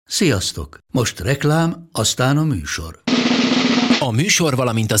Sziasztok! Most reklám, aztán a műsor. A műsor,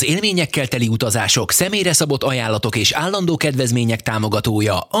 valamint az élményekkel teli utazások, személyre szabott ajánlatok és állandó kedvezmények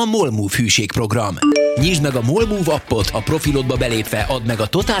támogatója a MOL Move hűségprogram. Nyisd meg a MOL Move appot, a profilodba belépve add meg a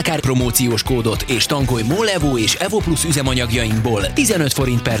Totalcar promóciós kódot és tankolj MOL Evo és Evo Plus üzemanyagjainkból 15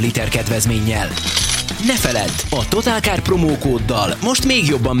 forint per liter kedvezménnyel. Ne feledd, a Totalcar promókóddal most még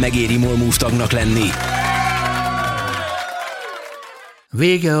jobban megéri MOL Move tagnak lenni.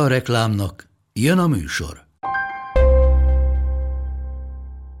 Vége a reklámnak, jön a műsor.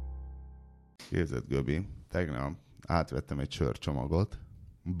 Képzeld, Göbi, tegnap átvettem egy sörcsomagot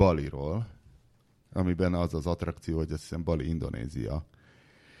Baliról, amiben az az attrakció, hogy azt hiszem Bali, Indonézia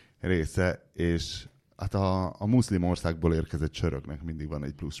része, és hát a muszlim országból érkezett söröknek mindig van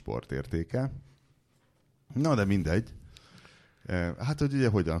egy plusz sportértéke. Na, de mindegy. Hát, hogy ugye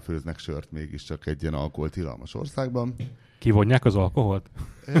hogyan főznek sört mégiscsak egy ilyen alkoholtilalmas országban. Kivonják az alkoholt?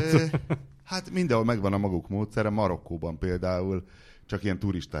 Hát mindenhol megvan a maguk módszere. Marokkóban például csak ilyen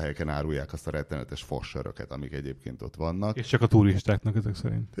turistahelyeken árulják azt a rettenetes fossöröket, amik egyébként ott vannak. És csak a turistáknak ezek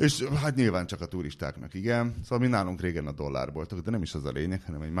szerint. És hát nyilván csak a turistáknak, igen. Szóval mi nálunk régen a dollárból, de nem is az a lényeg,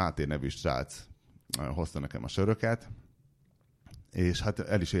 hanem egy Máté nevű srác hozta nekem a söröket, és hát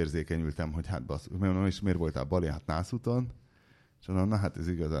el is érzékenyültem, hogy hát mondom, és miért voltál Bali? Hát Nászúton. És mondom, na hát ez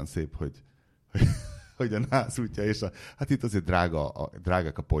igazán szép, hogy a Nász útja, és hát itt azért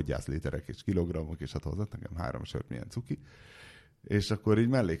drágák a podgyász literek és kilogrammok, és hát hozott nekem 3 sört, milyen cuki. És akkor így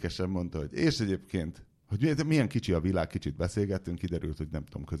mellékesen mondta, hogy és egyébként, hogy milyen kicsi a világ, kicsit beszélgettünk, kiderült, hogy nem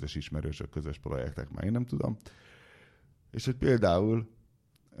tudom, közös ismerősök, közös projektek, már én nem tudom. És hogy például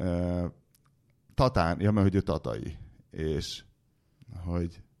Tatán, mert hogy ő tatai, és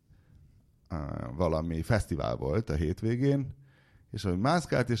hogy valami fesztivál volt a hétvégén, és hogy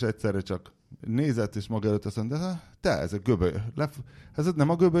mászkált, és egyszerre csak nézett, és maga előtt azt mondta, te, ez a göböly, ez nem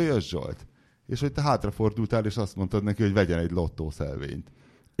a Göbölyös Zsolt? És hogy te hátrafordultál, és azt mondtad neki, hogy vegyen egy lottószelvényt.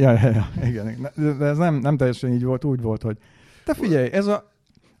 Ja, igen. De ez nem teljesen így volt, úgy volt, hogy te figyelj,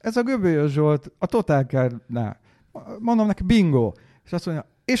 ez a Göbölyös Zsolt a Totalcarnál. Mondom neki, bingo. És azt mondja,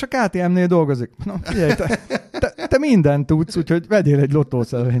 és a KTM-nél dolgozik. Mondom, figyelj, te mindent tudsz, úgyhogy vegyél egy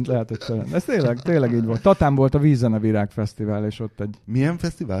lottószelvényt, lehet, hogy szeren. Ez tényleg így volt. Tatán volt a Vízzenevirág fesztivál, és ott egy... Milyen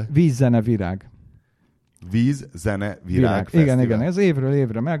fesztivál? Vízzenevirág. Vízzenevirág fesztivál. Igen. Ez évről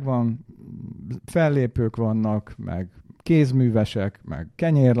évre megvan, fellépők vannak, meg kézművesek, meg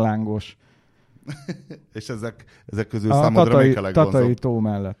kenyérlángos. És ezek közül számodra melyik a legvonzóbb? Tatai tó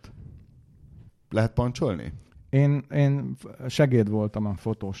mellett. Lehet pancsolni? Én segéd voltam a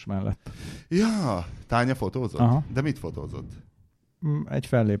fotós mellett. Ja, Tánya fotózott? Aha. De mit fotózott? Egy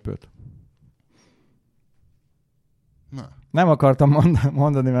fellépőt. Na. Nem akartam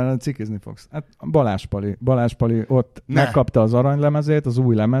mondani, mert cikizni fogsz. Hát Balázs Pali ott megkapta az aranylemezét az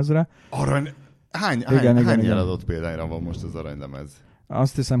új lemezre. Hány eladott példányra van most az aranylemez?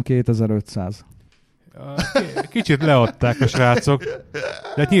 Azt hiszem 2500. Kicsit leadták a srácok,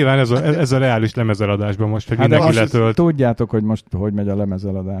 de nyilván ez a reális lemezeladásban most, hogy mindenki letölt. Tudjátok, hogy most hogy megy a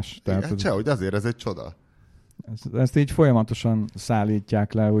lemezeladás. Hát sehogy, azért ez egy csoda. Ezt így folyamatosan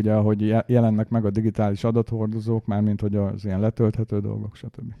szállítják le, ugye, ahogy jelennek meg a digitális adathordozók, mármint hogy az ilyen letölthető dolgok,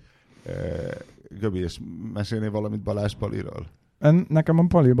 stb. Göbi, és mesélnél valamit Balázs Paliról? Nekem a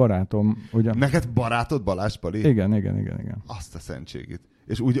Pali barátom, ugye? Neked barátod Balázs Pali? Igen. Azt a szentségét.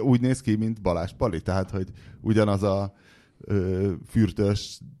 És úgy néz ki, mint Balázs Pali, tehát, hogy ugyanaz a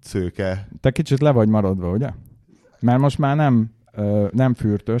fürtös szőke. Te kicsit le vagy maradva, ugye? Mert most már nem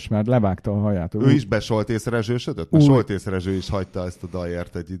fürtös, mert levágta a haját. Ő is Soltész Rezsősödött? Mert Soltész Rezső is hagyta ezt a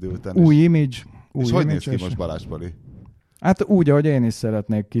Dajert egy idő után. Új image. És hogy néz ki most Balázs Pali? Hát úgy, ahogy én is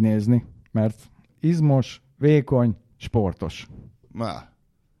szeretnék kinézni, mert izmos, vékony, sportos.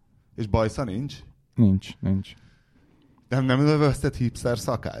 És bajsza nincs? Nincs. Nem növöztet hipster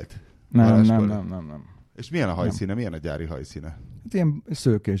szakált? Nem. És milyen a hajszíne? Milyen a gyári hajszíne? Hát ilyen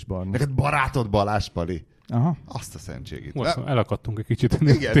szőkésbarna. Neked barátod Balázs Pali? Aha. Azt a szentségét. Most elakadtunk egy kicsit.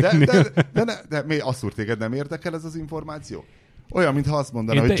 Igen, de mi asszúr téged nem érdekel ez az információ? Olyan, mintha azt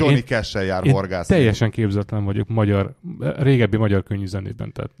mondaná, hogy Johnny Cash-sel jár horgászni. Teljesen képzetlen vagyok régebbi magyar könnyű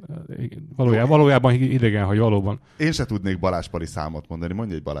zenében. Tehát valójában idegen, hogy valóban. Én se tudnék Balázs Pali számot mondani.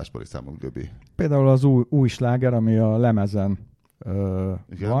 Mondj egy Balázs Pali számot, Göbi. Például az új sláger, ami a lemezen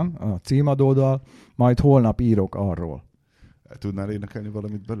van, a címadódal, majd holnap írok arról. Tudnál énekelni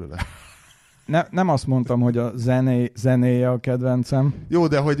valamit belőle? Nem azt mondtam, hogy a zenéje a kedvencem. Jó,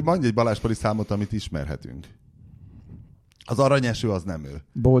 de hogy mondj egy Balázs Pali számot, amit ismerhetünk. Az aranyeső az nem ő.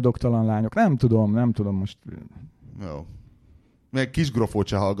 Boldogtalan lányok. Nem tudom most. Jó. Meg Kis Grofót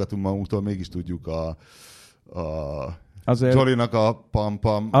se hallgatunk magunktól, mégis tudjuk a azért, Jolly-nak a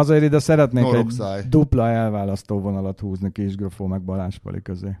pam-pam. azért ide szeretnék Noroxáj. egy dupla elválasztó vonalat húzni Kisgrofó meg Balázs Pali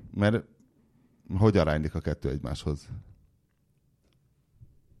közé. Mert hogy aránylik a kettő egymáshoz?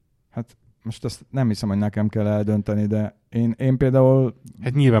 Hát most ezt nem hiszem, hogy nekem kell eldönteni, de én például...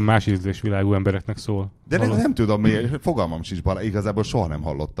 Hát nyilván más ízlésvilágú embereknek szól. De nem tudom miért, fogalmam sincs Balázs. Igazából soha nem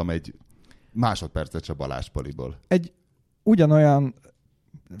hallottam egy másodpercet se Balázs Paliból. Egy ugyanolyan...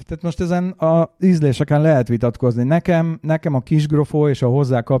 Tehát most ezen az ízléseken lehet vitatkozni. Nekem a Kisgrofó és a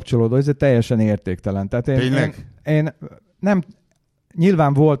hozzá kapcsolódó, ez teljesen értéktelen. Tehát én nem...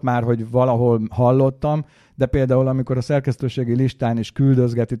 Nyilván volt már, hogy valahol hallottam, de például amikor a szerkesztőségi listán is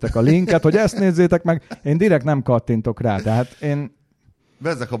küldözgetitek a linket, hogy ezt nézzétek meg, én direkt nem kattintok rá. Tehát én...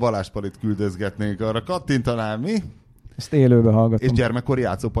 Bezzek a Balázs Palit küldözgetnénk, arra kattintanál mi? Ezt élőbe hallgatom. És gyermekkori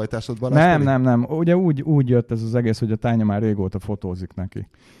játszópajtásod Balázs Pali? Nem. Ugye úgy jött ez az egész, hogy a Tánya már régóta fotózik neki.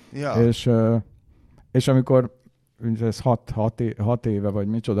 Ja. És amikor ez 6 éve vagy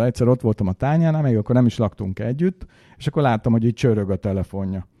micsoda, egyszer ott voltam a Tányánál, még akkor nem is laktunk együtt, és akkor láttam, hogy így csörög a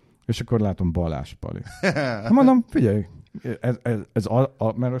telefonja. És akkor látom Balázs Pali. Mondom, figyelj,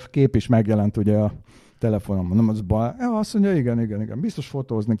 mert a kép is megjelent ugye a telefonon. Mondom, az Balázs. Ja, azt mondja, igen, biztos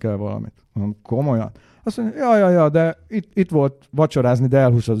fotózni kell valamit. Mondom, komolyan? Azt mondja, ja, de itt volt vacsorázni, de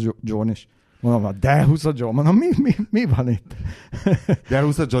elhúzott John is. Mondom, de elhúzott John? Mondom, mi van itt? De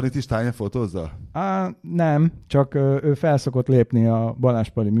elhúzott Johnnyt is Tánya fotózza? Nem, csak ő felszokott lépni a Balázs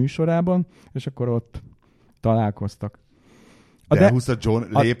Pali műsorában, és akkor ott találkoztak. De elhúzott John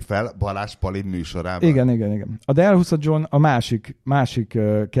lép fel Balázs Pali műsorában? Igen. A de elhúzott John a másik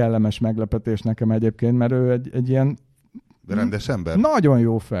kellemes meglepetés nekem egyébként, mert ő egy ilyen rendes ember? Nagyon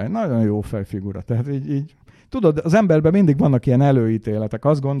jó fej figura. Tehát így tudod, az emberben mindig vannak ilyen előítéletek.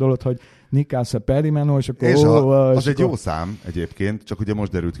 Azt gondolod, hogy Nikász Perimenó, és akkor... És az egy jó szám egyébként, csak ugye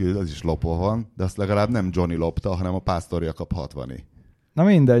most derült ki, hogy az is lopva van, de azt legalább nem Johnny lopta, hanem a Pásztor Jakab 60-i. Na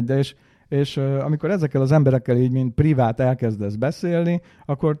mindegy, de és amikor ezekkel az emberekkel így, mint privát elkezdesz beszélni,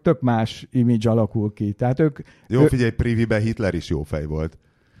 akkor tök más image alakul ki. Tehát figyelj, priviben Hitler is jó fej volt.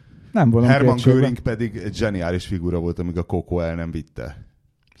 Nem volna Hermann Göring pedig egy zseniális figura volt, amíg a Koko el nem vitte.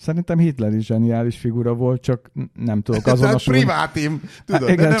 Szerintem Hitler is zseniális figura volt, csak nem tudok azonosulni. Privátim! Tudod,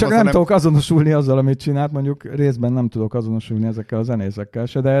 igen, csak nem tudok azonosulni azzal, amit csinált, mondjuk részben nem tudok azonosulni ezekkel a zenészekkel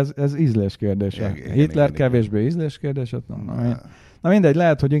se, de ez ízlés kérdése. Hitler kevésbé ízlés kérdése. Na mindegy,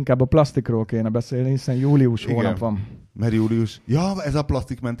 lehet, hogy inkább a plastikról kéne beszélni, hiszen július hónap van. Mert július. Ja, ez a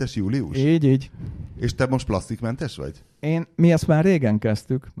plastikmentes július? Így. És te most plastikmentes vagy? Mi ezt már régen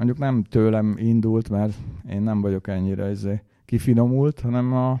kezdtük, mondjuk nem tőlem indult, mert én nem vagyok ennyire kifinomult,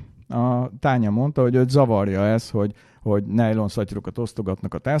 hanem a Tánya mondta, hogy őt zavarja ez, hogy nejlonszatyrokat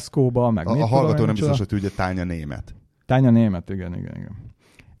osztogatnak a Tesco-ba, meg a hallgató nem biztos, hogy tudja, Tánya német. Tánya német, igen.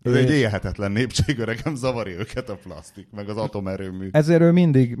 Ez egy élhetetlen népség, öregem, zavarja őket a plastik, meg az atomerőmű. Ezért ő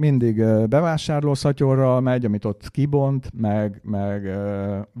mindig bevásárló szatyorral megy, amit ott kibont, meg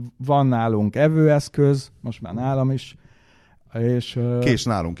van nálunk evőeszköz, most már nálam is. És, kés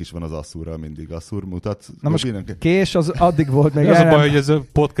nálunk is van az Asszúrral mindig. Asszúr mutat. Na most kés az addig volt még... Az a baj, hogy ez a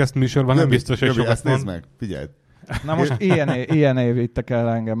podcast műsorban nem biztos, hogy sokat ezt nézd meg, figyeld. Na most ilyen év vittek el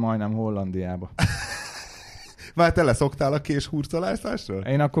engem majdnem Hollandiába. Már te leszoktál a kés hurcolásásról?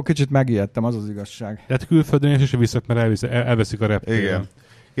 Én akkor kicsit megijedtem, az az igazság. Tehát külföldön is visszak, mert elveszik a reptéren. Igen.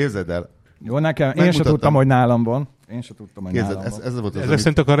 Képzeld el. Jó, én sem tudtam, hogy nálam van. Ezek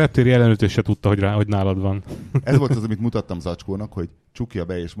szerint a reptéri ellenőrzés se tudta, hogy nálad van. Ez volt az, amit mutattam Zacskónak, hogy csukja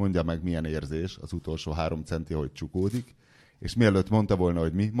be és mondja meg, milyen érzés az utolsó 3 centi, hogy csukódik, és mielőtt mondta volna,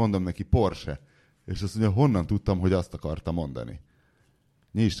 hogy mi, mondom neki Porsche. És azt mondja, honnan tudtam, hogy azt akarta mondani.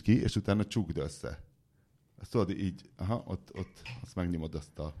 Nyisd ki, és utána csukd össze. Azt tudod, így, ott azt megnyomod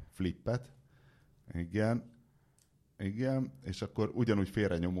azt a flippet. Igen, és akkor ugyanúgy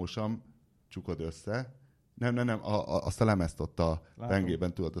félrenyomósan csukod össze. Nem, azt a lemezt ott a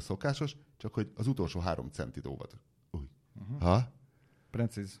pengében, tudod, a szokásos, csak hogy az utolsó 3 centit óvad.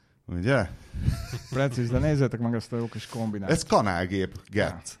 Precíz. Ugye? Precíz, de nézzétek meg ezt a jó kis kombinációt. Ez kanálgép,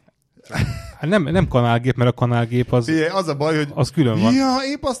 Getz. Hát nem kanálgép, mert a kanálgép az... Figyelj, az a baj, hogy... Az külön van. Ja,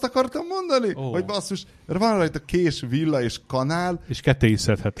 épp azt akartam mondani, hogy basszus, van rajta kés, villa és kanál. És ketté is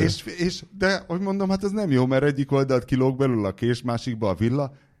szedhető. De, hogy mondom, hát ez nem jó, mert egyik oldalt kilóg belül a kés, másikba a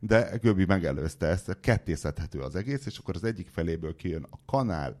villa, de Göbi megelőzte ezt, ketté szedhető az egész, és akkor az egyik feléből kijön a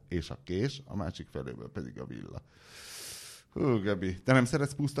kanál és a kés, a másik feléből pedig a villa. Hú, Göbi, te nem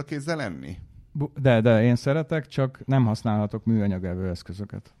szeretsz puszta kézzel lenni? De én szeretek, csak nem használhatok műanyag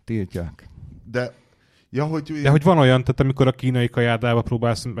evőeszközöket. Tiltják. De hogy van olyan, tehát amikor a kínai kajádába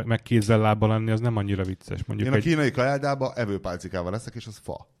próbálsz meg kézzel lábbal lenni, az nem annyira vicces. Mondjuk én a kínai kajádába evőpálcikával leszek, és az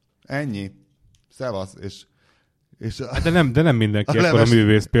fa. Ennyi. Szevasz, És De nem mindenki akkor a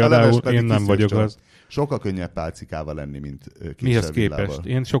művész például, én nem vagyok az. Sokkal könnyebb pálcikával lenni, mint késsel Mihez villával. képest?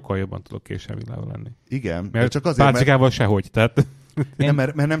 Én sokkal jobban tudok késsel villával lenni. Igen, Mert csak azért, pálcikával sehogy, tehát...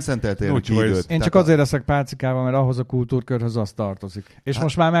 mert nem szenteltél neki időt. Én csak azért leszek pálcikával, mert ahhoz a kultúrkörhöz az tartozik. És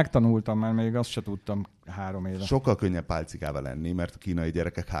most már megtanultam, mert még azt se tudtam 3 éve. Sokkal könnyebb pálcikával lenni, mert a kínai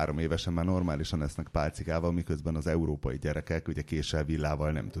gyerekek 3 évesen már normálisan esznek pálcikával, miközben az európai gyerekek ugye késsel,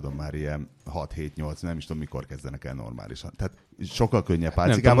 villával, nem tudom, már ilyen 6-7-8, nem is tudom, mikor kezdenek el normálisan. Tehát sokkal könnyebb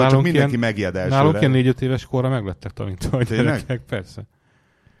pálcikával, csak mindenki megijed elsőre. Nálunk ilyen 4-5 éves korra meglettek tanítva a gyerekek, persze.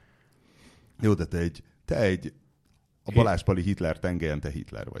 Jó, de te egy a Balázs-Pali Hitler tengelyen, te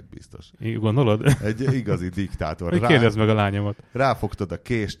Hitler vagy biztos. Gondolod? Egy igazi diktátor. Kérdezd meg a lányomat. Ráfogtad a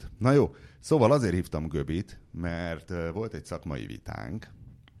kést. Na jó, szóval azért hívtam Göbit, mert volt egy szakmai vitánk,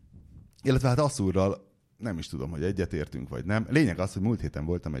 illetve hát Asszúrral nem is tudom, hogy egyetértünk vagy nem. Lényeg az, hogy múlt héten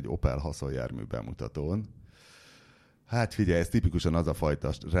voltam egy Opel haszonjármű bemutatón. Hát figyelj, ez tipikusan az a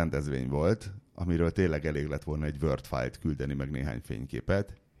fajta rendezvény volt, amiről tényleg elég lett volna egy Word file-t küldeni, meg néhány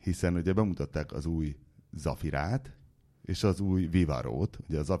fényképet, hiszen ugye bemutatták az új Zafirát, és az új Vivarót.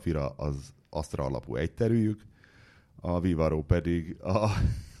 Ugye a Zafira az Astra alapú egyterűjük, a Vivaro pedig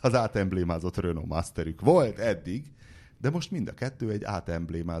az átemblémázott Renault Masterük volt eddig, de most mind a kettő egy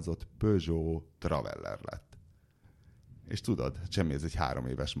átemblémázott Peugeot Traveller lett. És tudod, semmi, ez egy 3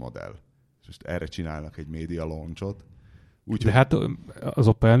 éves modell. És most erre csinálnak egy média launchot. De hát az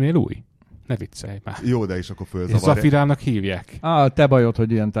Opelnél új. Ne viccelj már. Jó, de is akkor És fölzavar. Zafirának hívják. Te bajod,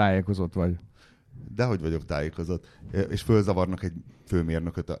 hogy ilyen tájékozott vagy. Dehogy vagyok tájékozott. És fölzavarnak egy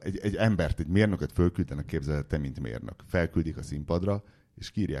főmérnököt, egy embert, egy mérnököt fölküldenek, képzeled te, mint mérnök. Felküldik a színpadra,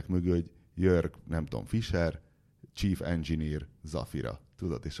 és kírják mögé, hogy Jörg, nem tudom, Fischer, Chief Engineer, Zafira.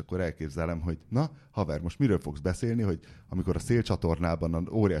 Tudod, és akkor elképzelem, hogy na, haver, most miről fogsz beszélni, hogy amikor a szélcsatornában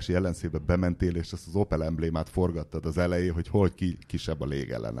a óriási ellenszélbe bementél, és azt az Opel emblémát forgattad az elején, hogy hol kisebb a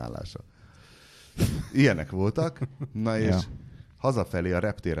légellenállása. Ilyenek voltak. Na és hazafelé a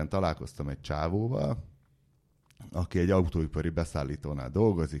reptéren találkoztam egy csávóval, aki egy autóipari beszállítónál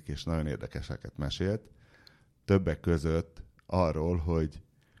dolgozik, és nagyon érdekeseket mesélt. Többek között arról,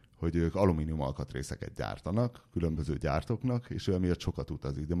 hogy ők alumínium alkatrészeket gyártanak, különböző gyártóknak, és ő miatt sokat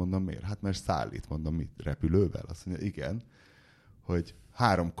utazik. De mondom, miért? Hát mert szállít, mondom, mit? Repülővel? Azt mondja, igen, hogy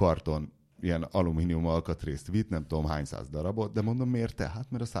 3 karton ilyen alumínium alkatrészt vitt, nem tudom hány száz darabot, de mondom, miért te?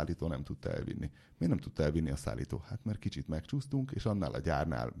 Hát mert a szállító nem tudta elvinni. Miért nem tudta elvinni a szállító? Hát mert kicsit megcsúsztunk, és annál a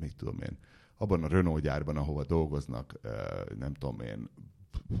gyárnál, még tudom én, abban a Renault gyárban, ahova dolgoznak, nem tudom én,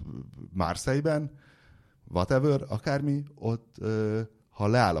 Marseille-ben, whatever, akármi, ott ha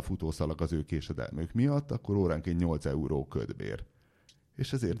leáll a futószalag az ő késedelmük miatt, akkor óránként 8 euró ködbér.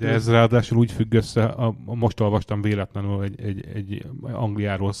 És ezért de ez ráadásul úgy függ össze, most olvastam véletlenül egy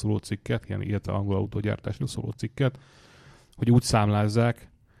Angliáról szóló cikket, illetve angol autógyártásról szóló cikket, hogy úgy számlázzák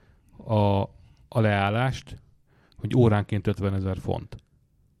a leállást, hogy óránként 50 000 font.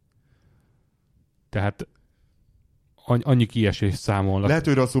 Tehát annyi kiesést számolnak. Lehet,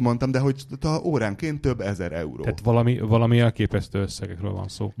 hogy rosszul mondtam, de hogy óránként több 1000 euró. Tehát valami elképesztő összegekről van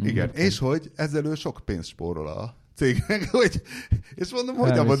szó. Igen, és hogy ezzel ő sok pénzt spórol a cégnek, és mondom,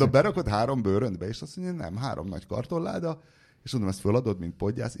 hogy berakod 3 bőröntbe, és azt mondja, nem, 3 nagy kartonláda, és mondom, ezt föladod, mint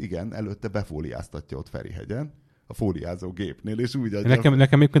podgyász, igen, előtte befóliáztatja ott Ferihegyen, a fóliázó gépnél, és úgy adja.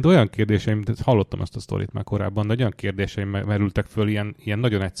 Nekem egyébként olyan kérdéseim, hallottam ezt a sztorit már korábban, de olyan kérdéseim merültek föl, ilyen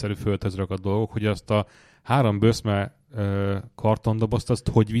nagyon egyszerű földhözrakadt dolgok, hogy azt a 3 böszme kartondobozt, azt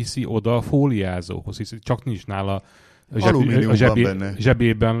hogy viszi oda a fóliázóhoz, hisz csak nincs nála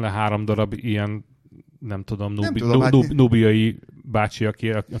zsebében 3 darab ilyen, nem tudom, nubiai bácsi,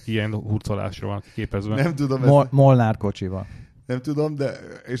 aki ilyen hurcolásra van képezve. Nem tudom. Molnár kocsival. Nem tudom, de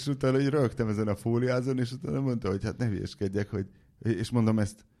és utána így rögtem ezen a fóliázon, és utána mondta, hogy hát ne hülyeskedjek, és mondom,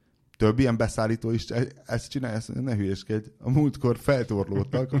 ezt több ilyen beszállító is ezt csinálja, ezt mondja, ne hülyeskedj. A múltkor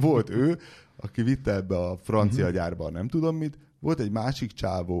feltorlódtak, volt ő, aki vitte ebbe a francia gyárba, nem tudom mit, volt egy másik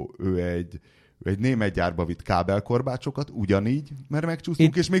csávó, ő egy német gyárba vitt kábelkorbácsokat, ugyanígy, mert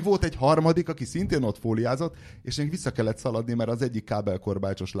megcsúsztunk, és még volt egy harmadik, aki szintén ott fóliázott, és még vissza kellett szaladni, mert az egyik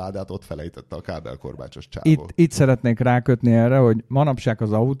kábelkorbácsos ládát ott felejtette a kábelkorbácsos csávó. Itt szeretnék rákötni erre, hogy manapság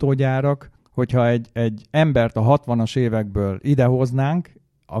az autógyárak, hogyha egy embert a 60-as évekből idehoznánk,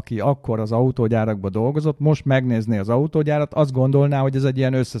 aki akkor az autógyárakban dolgozott, most megnézné az autógyárat, azt gondolná, hogy ez egy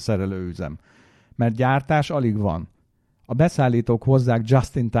ilyen összeszerelő üzem. Mert gyártás alig van. A beszállítók hozzák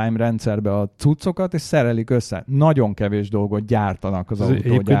just-in-time rendszerbe a cuccokat, és szerelik össze. Nagyon kevés dolgot gyártanak az autógyárak.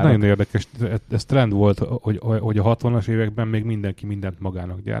 Egyébként nagyon érdekes, ez trend volt, hogy a 60-as években még mindenki mindent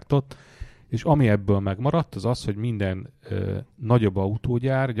magának gyártott, és ami ebből megmaradt, az az, hogy minden nagyobb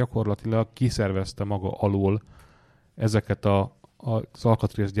autógyár gyakorlatilag kiszervezte maga alól ezeket az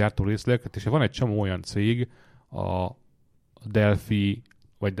alkatrészgyártó részlegeket, és van egy csomó olyan cég, a Delphi,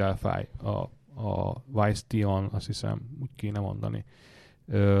 vagy Delphi, a Vicetion, azt hiszem, úgy kéne mondani,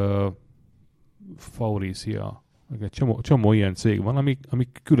 Faurecia, egy csomó ilyen cég van,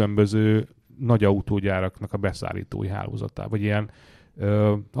 amik különböző nagy autógyáraknak a beszállítói hálózatában, vagy ilyen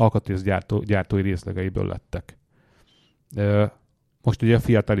alkatrészgyártói részlegeiből lettek. Most ugye a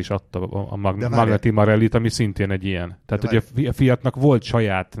Fiat el is adta a Magneti Marellit, ami szintén egy ilyen. Tehát ugye a Fiatnak volt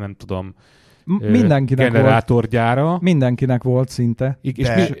saját, nem tudom, generátorgyára. Mindenkinek volt szinte.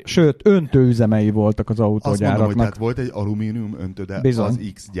 Sőt, öntőüzemei voltak az autógyáraknak. Azt mondom, hogy tehát volt egy alumínium öntöde az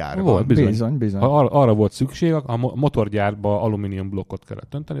X gyárban. Volt, bizony. Ha arra volt szükség, a motorgyárba alumínium blokkot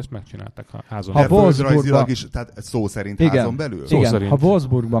kellett önteni, ezt megcsinálták házon. Ha földrajzilag is, tehát szó szerint házon belül? Igen, ha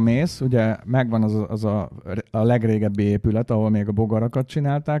Wolfsburgba mész, ugye megvan az a legrégebbi épület, ahol még a bogarakat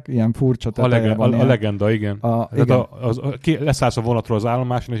csinálták, ilyen furcsa teteje van. A legenda, igen. Leszállsz a vonatról az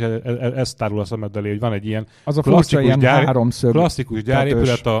állomáson, és ezt tárul a szemed elé, hogy van egy ilyen klasszikus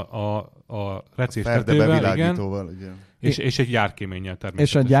gyárépület a recéstetővel, igen, és egy gyárkéménnyel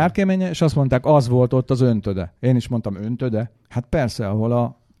természetesen. És a gyárkéménnyel, és azt mondták, az volt ott az öntöde. Én is mondtam, öntöde? Hát persze, ahol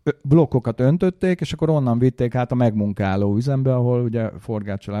a blokkokat öntötték, és akkor onnan vitték át a megmunkáló üzembe, ahol ugye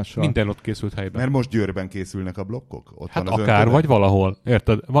forgácsolással... Minden ott készült helyben. Mert most Győrben készülnek a blokkok? Ott hát van az akár, öntöde? vagy valahol.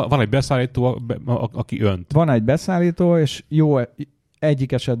 Érted? Van egy beszállító, aki önt. Van egy beszállító, és jó,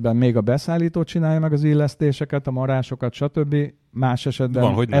 egyik esetben még a beszállító csinálja meg az illesztéseket, a marásokat, stb. Más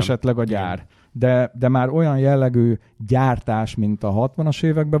esetben esetleg a gyár. De már olyan jellegű gyártás, mint a 60-as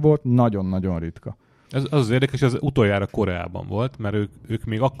években volt, nagyon-nagyon ritka. Ez az érdekes, ez utoljára Koreában volt, mert ők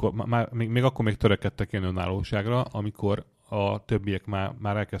még akkor törekedtek ilyen önállóságra, amikor a többiek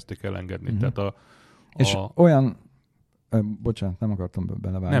már elkezdték elengedni. Mm-hmm. Tehát és olyan... Bocsánat, nem akartam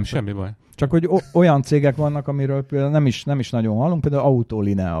belevágni. Nem, semmi baj. Csak hogy olyan cégek vannak, amiről például nem is nagyon hallunk, például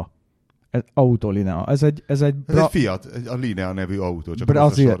Autolinea. Ez egy Fiat, a Linea nevű autó. Csak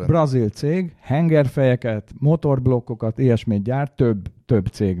brazil cég, hengerfejeket, motorblokkokat, ilyesmit gyárt több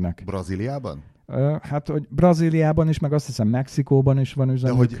cégnek. Brazíliában? Hát, hogy Brazíliában is, meg azt hiszem Mexikóban is van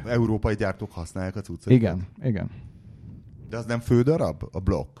üzemük. De hogy európai gyártók használják a cuccokat? Igen. De az nem fődarab, a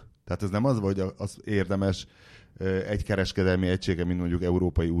blokk? Tehát ez nem az, hogy az érdemes egy kereskedelmi egysége, mint mondjuk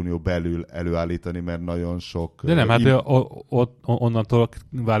Európai Unió belül előállítani, mert nagyon sok... De nem, onnantól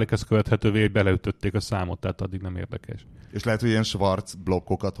válik ez követhetővé, hogy beleütötték a számot, tehát addig nem érdekes. És lehet, hogy ilyen Schwarz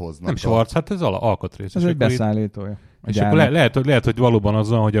blokkokat hoznak. Nem Schwarz, hát ez alkatrész. Ez egy beszállítója. És akkor lehet, hogy valóban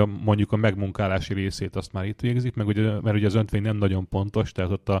azzal, hogy mondjuk a megmunkálási részét azt már itt végzik, mert ugye az öntvény nem nagyon pontos,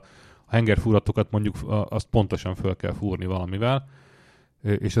 tehát ott a hengerfúratokat mondjuk azt pontosan föl kell fúrni valamivel,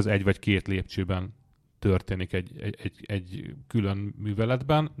 és az egy vagy két lépcsőben történik egy külön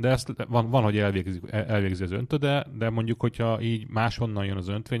műveletben, de ezt van hogy elvégzi az öntöde, de mondjuk, hogyha így máshonnan jön az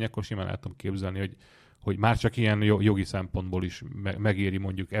öntvény, akkor simán el tudom képzelni, hogy már csak ilyen jogi szempontból is megéri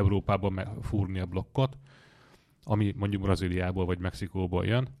mondjuk Európában fúrni a blokkot, ami mondjuk Brazíliából vagy Mexikóból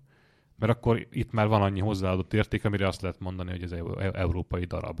jön, mert akkor itt már van annyi hozzáadott érték, amire azt lehet mondani, hogy ez európai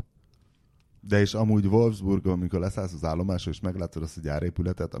darab. De és amúgy Wolfsburgon, amikor leszállsz az állomásra, és meglátod azt a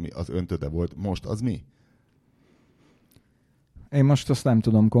gyárépületet, ami az öntöde volt, most az mi? Én most azt nem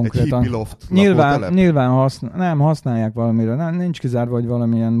tudom konkrétan. Egy hippie-loft nyilván használják valamire. Nincs kizárva, hogy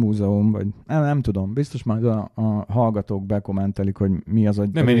valamilyen múzeum, vagy nem tudom. Biztos majd a hallgatók bekommentelik, hogy mi az a...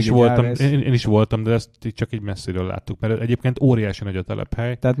 Nem, én is voltam, de ezt csak így messziről láttuk, mert egyébként óriási nagy a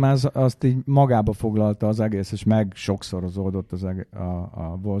telephely. Tehát már azt így magába foglalta az egész, és meg sokszorozódott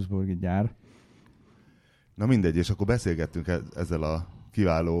a Wolfsburgi gyár. Na mindegy, és akkor beszélgettünk ezzel a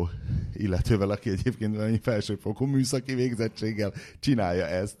kiváló illetővel, aki egyébként egy felsőfokú műszaki végzettséggel csinálja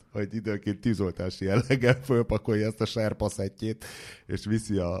ezt, hogy időnként tűzoltási jelleggel fölpakolja ezt a serpa szettjét, és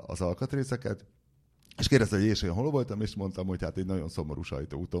viszi az alkatrészeket. És kérdezte, hogy én hol voltam, és mondtam, hogy hát egy nagyon szomorú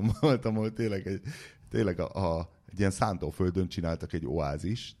sajtóúton voltam, ahol tényleg egy ilyen szántóföldön csináltak egy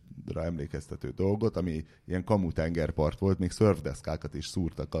oázisra emlékeztető dolgot, ami ilyen kamu tengerpart volt, még szörfdeszkákat is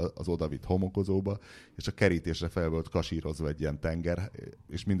szúrtak az odavitt homokozóba, és a kerítésre fel volt kasírozva egy ilyen tenger,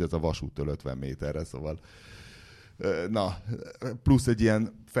 és mindez a vasúttól 50 méterre, szóval na, plusz egy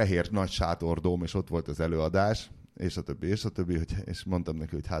ilyen fehér nagy sátordóm, és ott volt az előadás, és a többi, és mondtam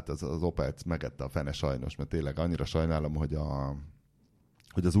neki, hogy hát az Opelt megette a fene sajnos, mert tényleg annyira sajnálom,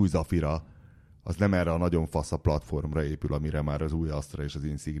 hogy az új Zafira az nem erre a nagyon fasz a platformra épül, amire már az új Astra és az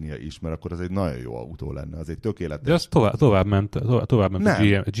Insignia is, mert akkor az egy nagyon jó autó lenne, az egy tökéletes... De az tovább ment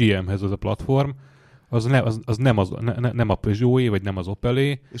a GM-hez az a platform, az nem a Peugeot-é, vagy nem az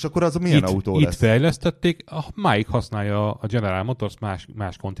Opelé. És akkor az milyen autó lesz? Itt fejlesztették, máig használja a General Motors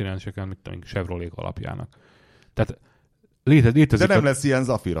más kontinenseken, mint a Chevrolet alapjának. Tehát létezik. De nem lesz ilyen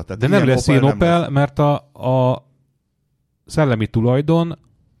Zafira. Tehát de nem lesz ilyen Opel, mert a szellemi tulajdon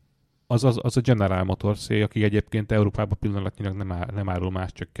az a General Motors, aki egyébként Európában pillanatnyilag nem árul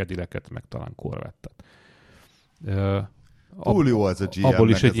más, csak Cadillacet, meg talán Corvette-et. Túl jó az a GM. Abból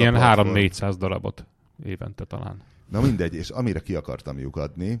is egy ilyen 300-400 darabot évente talán. Na mindegy, és amire ki akartam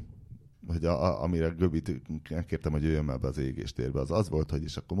lyukadni, hogy amire Göbit kértem, hogy jöjjön be az égéstérbe, az volt, hogy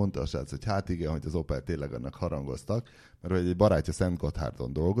és akkor mondta a srác, hogy hát igen, hogy az Opel tényleg annak harangoztak, mert hogy egy barátja Szent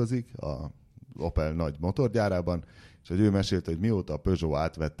Gotthárdon dolgozik, a Opel nagy motorgyárában, és hogy ő mesélte, hogy mióta a Peugeot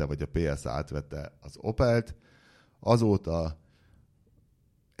átvette, vagy a PSA átvette az Opelt, azóta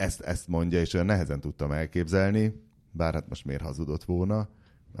ezt mondja, és olyan nehezen tudtam elképzelni, bár hát most miért hazudott volna,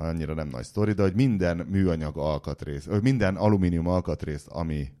 annyira nem nagy sztori, de hogy minden műanyag alkatrész, vagy minden alumínium alkatrész,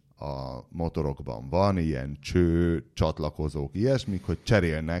 ami a motorokban van, ilyen cső, csatlakozók, ilyesmik, hogy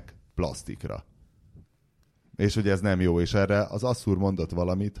cserélnek plastikra. És hogy ez nem jó, és erre az Asszúr mondott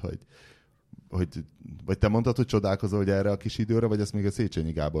valamit, vagy te mondtad, hogy csodálkozol, hogy erre a kis időre, vagy ezt még a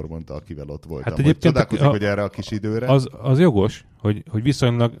Széchenyi Gábor mondta, akivel ott voltam. Hát hogy csodálkozik, hogy erre a kis időre. Az jogos, hogy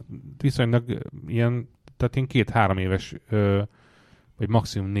viszonylag ilyen, tehát ilyen 2-3 éves, vagy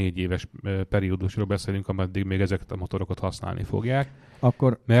maximum 4 éves periódusról beszélünk, ameddig még ezeket a motorokat használni fogják.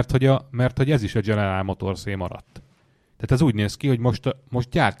 Akkor... Mert hogy ez is a General Motors-é maradt. Tehát ez úgy néz ki, hogy most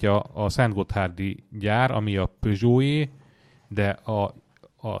gyártja a Szent Gotthardi gyár, ami a Peugeot-é, de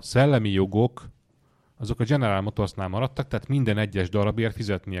a szellemi jogok azok a General Motorsnál maradtak, tehát minden egyes darabért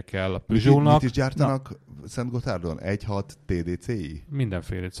fizetnie kell a Peugeotnak. Mit is gyártanak Szent Gotthárdon? 1.6 TDCi?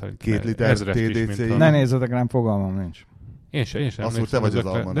 Mindenfélét szerintem. 2 liter TDCi? Ne nézzetek rám, fogalmam nincs. Én sem te vagy az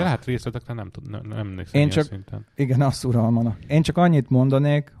almanak. De hát részletekre nem emlékszem. Én csak, szinten. Igen, Asszúr almanak. Én csak annyit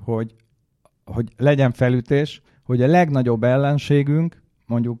mondanék, hogy legyen felütés, hogy a legnagyobb ellenségünk,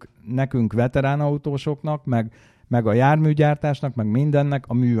 mondjuk nekünk veterán autósoknak, meg a járműgyártásnak, meg mindennek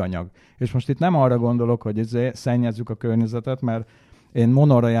a műanyag. És most itt nem arra gondolok, hogy szennyezzük a környezetet, mert én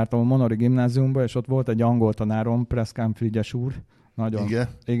Monorra jártam, a Monori gimnáziumba, és ott volt egy angol tanárom, Preszkán Frigyes úr. Nagyon,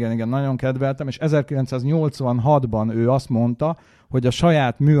 igen, nagyon kedveltem, és 1986-ban ő azt mondta, hogy a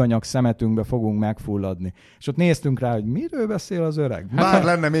saját műanyag szemetünkbe fogunk megfulladni. És ott néztünk rá, hogy miről beszél az öreg. Már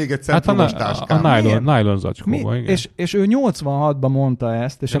lenne még egy centrumos táskám. A nylon zacskóval, igen. És ő 86-ban mondta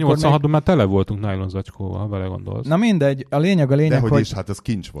ezt. És 86-ban már tele voltunk nylon zacskóval, ha vele gondolsz. Na mindegy, a lényeg, de hogy is, hát az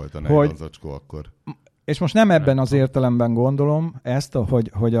kincs volt a nylon zacskó akkor. És most nem ebben az értelemben gondolom ezt,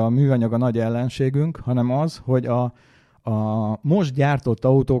 hogy a műanyag a nagy ellenségünk, hanem az, hogy a most gyártott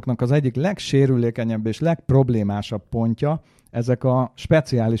autóknak az egyik legsérülékenyebb és legproblémásabb pontja ezek a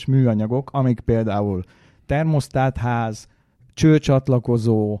speciális műanyagok, amik például termosztátház,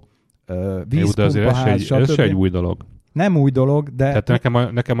 csőcsatlakozó, vízpumpaház, stb. Ez se egy új dolog. Nem új dolog, de...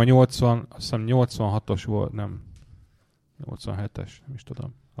 Tehát nekem a 86-os volt, nem 87-es, nem is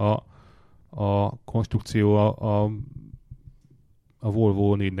tudom. A konstrukció a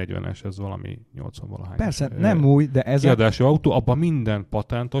Volvo 440-es, ez valami 80-valahány. Persze, nem új, de ez... Kiadású autó, abban minden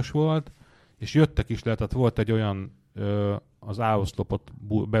patentos volt, és jöttek is le, tehát volt egy olyan az A-oszlopot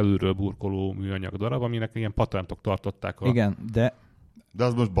belülről burkoló műanyag darab, aminek ilyen patentok tartották. Igen, de... De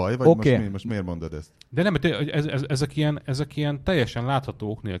az most baj, vagy most miért mondod ezt? De nem, ezek ilyen teljesen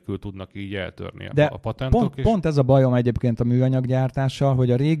láthatók nélkül tudnak így eltörni a patentok. Pont ez a bajom egyébként a műanyaggyártással,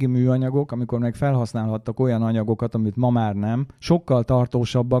 hogy a régi műanyagok, amikor még felhasználhattak olyan anyagokat, amit ma már nem, sokkal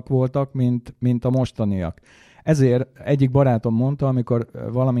tartósabbak voltak, mint a mostaniak. Ezért egyik barátom mondta, amikor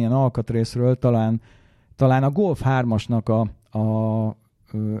valamilyen alkatrészről talán a Golf 3-asnak a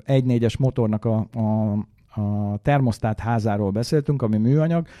 1.4-es motornak a termosztát házáról beszéltünk, ami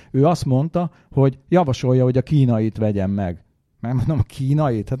műanyag, ő azt mondta, hogy javasolja, hogy a kínait vegyem meg. Mert mondom, a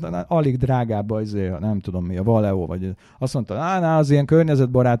kínait? Hát alig drágább nem tudom mi, a Valeo, vagy azt mondta, az ilyen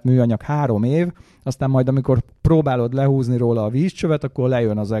környezetbarát műanyag 3 év, aztán majd amikor próbálod lehúzni róla a vízcsövet, akkor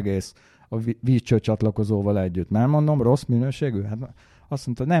lejön az egész a vízcső csatlakozóval együtt. Mert mondom, rossz minőségű? Hát azt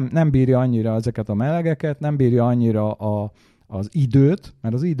mondta, nem bírja annyira ezeket a melegeket, nem bírja annyira az időt,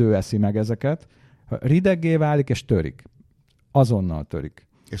 mert az idő eszi meg ezeket, rideggé válik, és törik. Azonnal törik.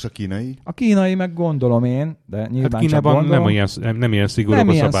 És a kínai? A kínai meg gondolom én, de nyilván hát csak gondolom. Nem ilyen szigorúak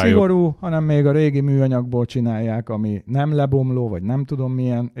a szabályok. Nem ilyen szigorú, hanem még a régi műanyagból csinálják, ami nem lebomló, vagy nem tudom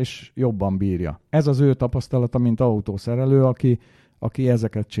milyen, és jobban bírja. Ez az ő tapasztalata, mint autószerelő, aki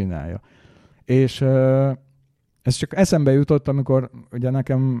ezeket csinálja. És ez csak eszembe jutott, amikor ugye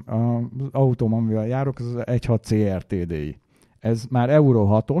nekem az autóm, amivel járok, az 1.6 CRTDI. Ez már Euro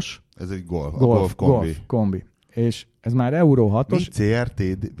 6-os. Ez egy Golf kombi. És ez már Euro 6-os. Mi?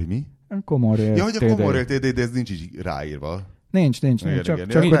 CRTD? Mi? Comor-Rail ja, hogy a Comor-Rail TD, de ez nincs így ráírva. Nincs. Igen,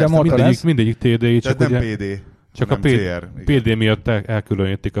 Csak ugye a motor mindegyik TDI. Tehát nem PD. Csak nem a CR. PD miatt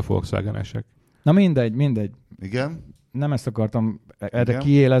elkülönítik a Volkswagen-esek. Na mindegy. Igen? Nem ezt akartam erre Igen.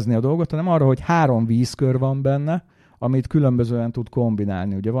 kiélezni a dolgot, hanem arra, hogy 3 vízkör van benne, amit különbözően tud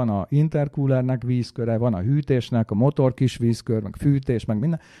kombinálni. Ugye van a intercoolernek vízköre, van a hűtésnek, a motor kis vízkör, meg fűtés, meg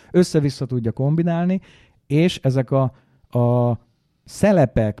minden. Össze-vissza tudja kombinálni, és ezek a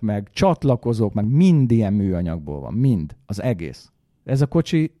szelepek, meg csatlakozók, meg mind ilyen műanyagból van. Mind. Az egész. Ez a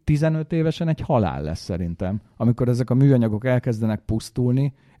kocsi 15 évesen egy halál lesz szerintem, amikor ezek a műanyagok elkezdenek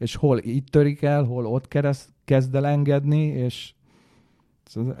pusztulni, és hol itt törik el, hol ott kezd el engedni, és...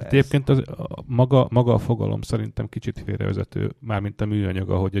 Hát egyébként maga a fogalom szerintem kicsit félrevezető, mármint a műanyag,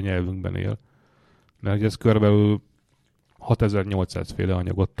 ahogy a nyelvünkben él. Mert ez körülbelül 6800 féle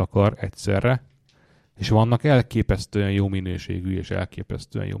anyagot takar egyszerre, és vannak elképesztően jó minőségű és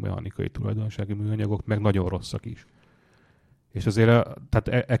elképesztően jó mechanikai tulajdonsági műanyagok, meg nagyon rosszak is. És azért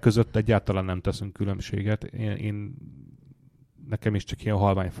tehát között egyáltalán nem teszünk különbséget. Nekem is csak ilyen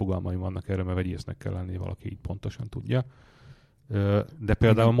halvány fogalmaim vannak erről, mert vegyésznek kell lenni, valaki így pontosan tudja. De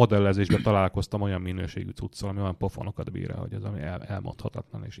például a modellezésben találkoztam olyan minőségű cuccal, ami olyan pofonokat bír, hogy az ami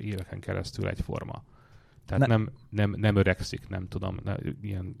elmondhatatlan, és éveken keresztül egyforma. Tehát nem öregszik, nem tudom,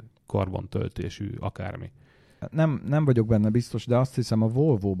 ilyen karbontöltésű akármi. Nem vagyok benne biztos, de azt hiszem a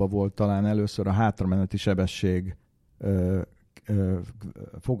Volvo-ba volt talán először a hátrameneti sebesség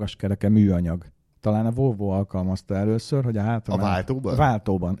fogaskereke műanyag. Talán a Volvo alkalmazta először, hogy a hátrameneti... A váltóban?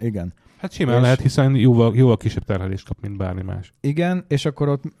 Váltóban, igen. Hát simán lehet, hiszen jóval kisebb terhelést kap, mint bármi más. Igen, és akkor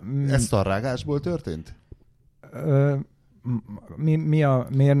ott... Ez szarrágásból történt? Mi a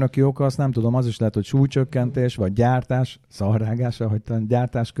mérnöki oka, azt nem tudom, az is lehet, hogy súlycsökkentés, vagy gyártás, szarrágása, hogy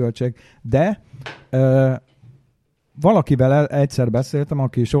gyártásköltség, de valakivel egyszer beszéltem,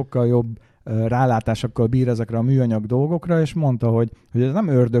 aki sokkal jobb rálátásokkal bír ezekre a műanyag dolgokra, és mondta, hogy ez nem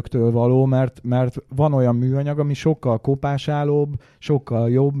ördögtől való, mert van olyan műanyag, ami sokkal kopásállóbb, sokkal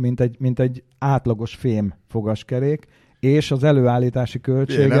jobb, mint egy átlagos fém fogaskerék, és az előállítási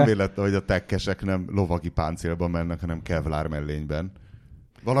költsége... Nem véletlen, hogy a tekkesek nem lovagi páncélban mennek, hanem kevlár mellényben.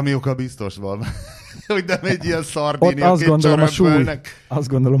 Valami oka biztos van, hogy nem egy ilyen szardini, azt gondolom a súly. fölnek. Azt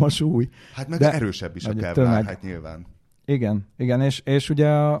gondolom a súly. Hát meg de erősebb is a kevlár, tömeg. hát nyilván. Igen, és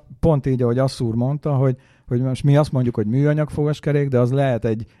ugye pont így, ahogy Asszúr mondta, hogy most mi azt mondjuk, hogy műanyag fogaskerék, de az lehet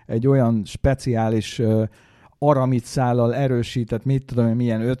egy olyan speciális aramidszállal erősített, mit tudom én,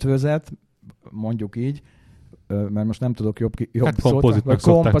 milyen ötvözet, mondjuk így, mert most nem tudok jobb hát kompozitnak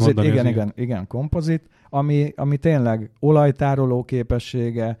szokták mondani. Igen, kompozit, ami tényleg olajtároló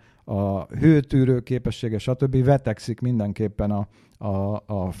képessége, a hőtűrő képessége, stb. Vetekszik mindenképpen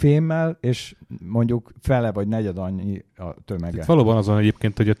a fémmel, és mondjuk fele vagy negyed annyi a tömege. Itt valóban azon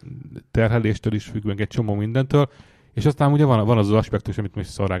egyébként, hogy a terheléstől is függ meg egy csomó mindentől, és aztán ugye van az aspektus, amit most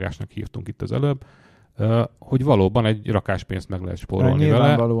szarrágásnak hívtunk itt az előbb, hogy valóban egy rakáspénzt meg lehet spórolni vele.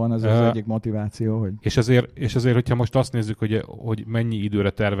 Nyilvánvalóan ez az egyik motiváció. Hogy... És azért, hogyha most azt nézzük, hogy mennyi időre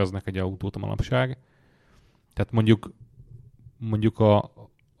terveznek egy autót a manapság, tehát mondjuk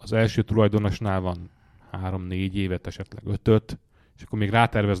az első tulajdonosnál van 3-4 évet, esetleg 5-öt, és akkor még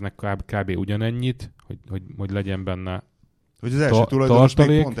ráterveznek kb. Ugyanennyit, hogy legyen benne hogy az első tulajdonos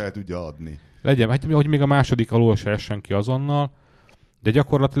tartalék. még pont el tudja adni. Legyen, hát hogy még a második alól se essen ki azonnal, de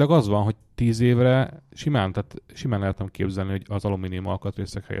gyakorlatilag az van, hogy 10 évre simán lehetem képzelni, hogy az alumínium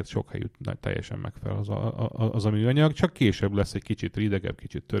alkatrészek helyett sok helyütt teljesen megfelel az a műanyag, csak később lesz egy kicsit ridegebb,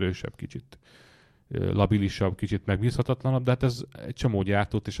 kicsit törősebb, kicsit labilisabb, kicsit megbízhatatlanabb, de hát ez egy csomó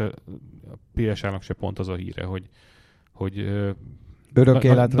gyártót, és a PSA-nak se pont az a híre, hogy örök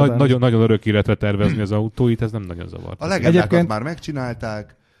életre nagyon örök életre tervezni az autóit, ez nem nagyon zavart. A legendákat már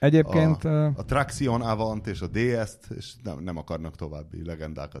megcsinálták, egyébként a Traxion Avant és a DS-t, és nem akarnak további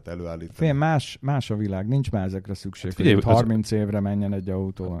legendákat előállítani. Fél más a világ, nincs már ezekre szükség, figyelj, hogy 30 évre menjen egy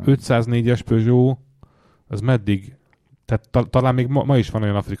autó. 504-es Peugeot, az meddig? Tehát talán még ma is van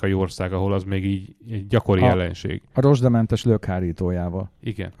olyan afrikai ország, ahol az még így egy gyakori jelenség. A rozsdamentes lökhárítójával.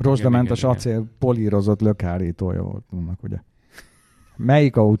 Igen. Rozsdamentes acél polírozott lökhárítója volt, ugye.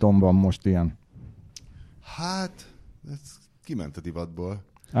 Melyik autón van most ilyen? Hát, ez kiment a divatból.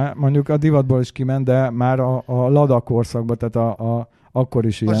 Mondjuk a divatból is kiment, de már a Lada korszakban, tehát akkor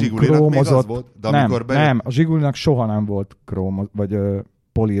is ilyen krómozott. Volt, de nem, a Zsigulinak soha nem volt vagy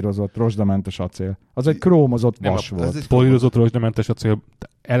polírozott, rozsdamentes acél. Az egy krómozott vas volt. Polírozott, rozsdamentes acél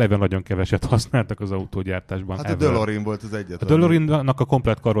eleve nagyon keveset használtak az autógyártásban. Hát a DeLorean volt az egyetlen. A DeLoreannak a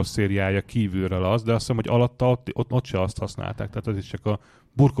komplett karosszériája kívülről az, de azt hiszem, hogy alatta ott se azt használták. Tehát az is csak a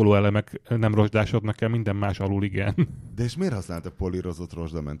burkoló elemek nem rozsdásodnak el, minden más alul igen. De és miért használtak polírozott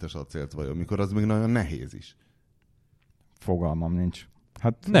rozsdamentes acélt vajon, mikor az még nagyon nehéz is? Fogalmam nincs.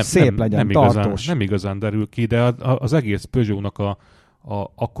 Hát szép legyen, tartós. Nem igazán derül ki, de az egész Peugeot-nak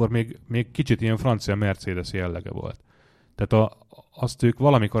akkor még kicsit ilyen francia Mercedes jellege volt. Tehát azt ők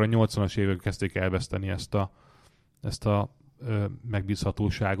valamikor a 80-as évek kezdték elveszteni ezt a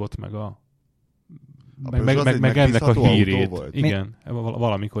megbízhatóságot, meg ennek a hírét. Igen,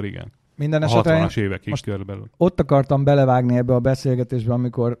 valamikor igen. Minden a esetre 60-as évekig körülbelül. Ott akartam belevágni ebbe a beszélgetésbe,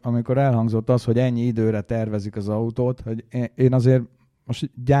 amikor elhangzott az, hogy ennyi időre tervezik az autót, hogy én azért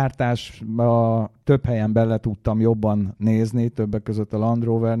most gyártásban több helyen bele tudtam jobban nézni, többek között a Land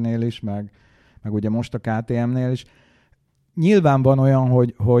Rovernél is, meg ugye most a KTM-nél is. Nyilván van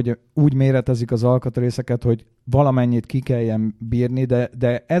olyan, hogy úgy méretezik az alkatrészeket, hogy valamennyit ki kelljen bírni,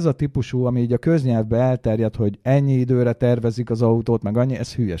 de ez a típusú, ami így a köznyelvbe elterjed, hogy ennyi időre tervezik az autót, meg annyi,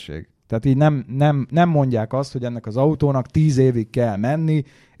 ez hülyeség. Tehát így nem mondják azt, hogy ennek az autónak 10 évig kell menni,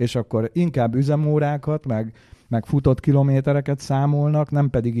 és akkor inkább üzemórákat, meg futott kilométereket számolnak, nem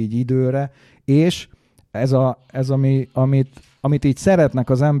pedig így időre, és ez amit így szeretnek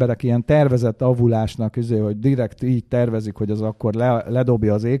az emberek ilyen tervezett avulásnak, hogy direkt így tervezik, hogy az akkor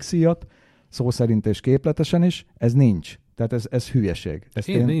ledobja az égszíjat, szó szerint és képletesen is, ez nincs. Tehát ez hülyeség.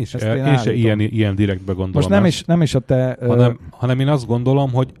 Én se ilyen direktbe gondolom. Most nem is a te... hanem én azt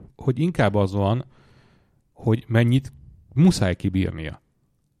gondolom, hogy inkább az van, hogy mennyit muszáj kibírnia.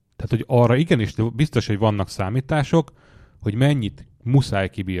 Tehát, hogy arra igenis biztos, hogy vannak számítások, hogy mennyit muszáj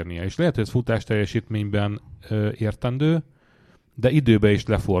kibírnia. És lehet, hogy ez futás teljesítményben értendő, de időbe is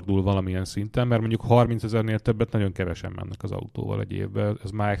lefordul valamilyen szinten, mert mondjuk 30 000-nél többet nagyon kevesen mennek az autóval egy évben.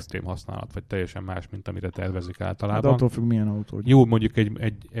 Ez már extrém használat, vagy teljesen más, mint amire tervezik általában. De attól függ, milyen autó. Jó, mondjuk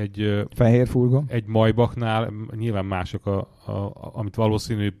egy fehér furgon. Egy Maybachnál nyilván mások, amit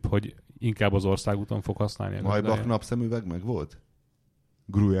valószínűbb, hogy inkább az országúton fog használni. Maybach napszemüveg meg volt?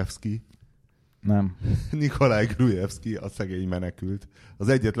 Grujevski? Nem. Nikolaj Grujevski, a szegény menekült. Az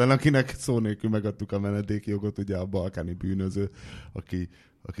egyetlen, akinek szó nélkül megadtuk a menedékjogot, ugye a balkáni bűnöző, aki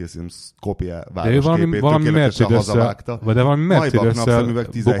Skopje városképét tökéletesen hazavágta. De valami Mercedes-szel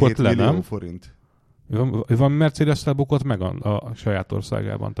 17 millió forint. Valami Mercedes-szel bukott meg a saját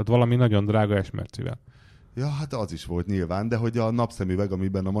országában. Tehát valami nagyon drága S-Mercivel. Ja, hát az is volt nyilván, de hogy a napszemüveg,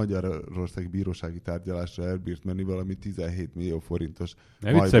 amiben a Magyarország bírósági tárgyalásra elbírt menni, valami 17 millió forintos.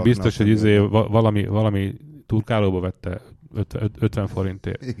 Ne vicce, biztos, hogy valami turkálóba vette 50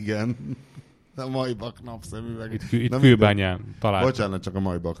 forintért. Igen. A Maybach napszemüveg. Itt Kőbányán találtam. Bocsánat, csak a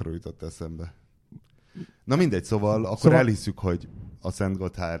Maybachról jutott eszembe. Na mindegy, szóval akkor elhiszük, hogy a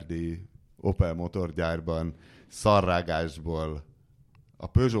Szentgotthárdi Opel motorgyárban szarrágásból, a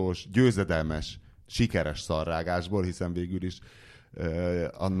Peugeot-s győzedelmes sikeres szarrágásból, hiszen végül is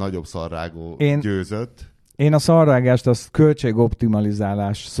a nagyobb szarrágó győzött. Én a szarrágást azt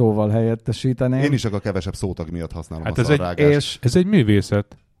költségoptimalizálás szóval helyettesíteném. Én is csak a kevesebb szótag miatt használom a szarrágást. Ez egy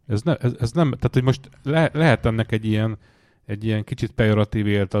művészet. Ez nem, tehát hogy most lehet ennek egy ilyen kicsit pejoratív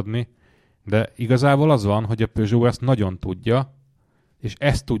élt adni, de igazából az van, hogy a Peugeot ezt nagyon tudja, és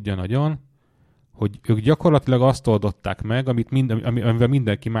ezt tudja nagyon, hogy ők gyakorlatilag azt oldották meg, amivel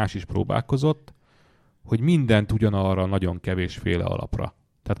mindenki más is próbálkozott, hogy mindent ugyanarra nagyon kevésféle alapra.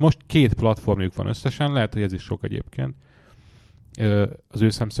 Tehát most 2 platformjuk van összesen, lehet, hogy ez is sok egyébként az ő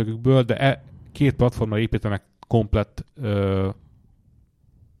szemszögükből, de 2 platformra építenek komplett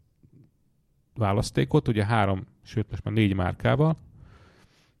választékot, ugye 3, sőt most már 4 márkával.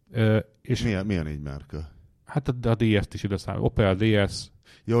 És mi a 4 márka? Hát a DS-t is ide számít. Opel, DS,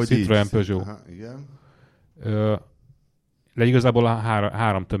 Citroën, Peugeot. Aha, igen. De igazából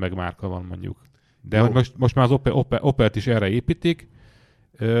 3 tömegmárka van mondjuk. De hogy most már az Opelt is erre építik,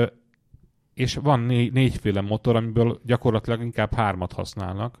 és van 4 motor, amiből gyakorlatilag inkább 3-at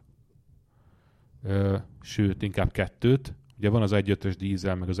használnak, sőt, inkább 2-t. Ugye van az 1.5-ös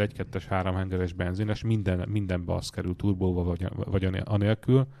dízel, meg az 1.2-es 3-hengeres benzines, mindenbe az kerül turbóval, vagy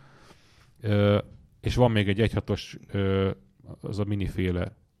anélkül. És van még egy 1.6-os, az a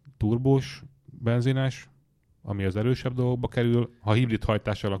miniféle turbós benzines, ami az erősebb dolgokba kerül. Ha hibrid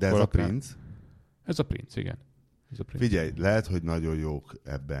hajtással, akkor... De ez a Prince? Ez a Prince, igen. Figyelj, lehet, hogy nagyon jók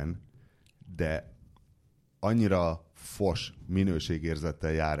ebben, de annyira fos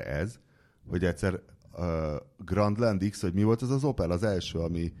minőségérzettel jár ez, hogy egyszer Grandland X, hogy mi volt az Opel? Az első,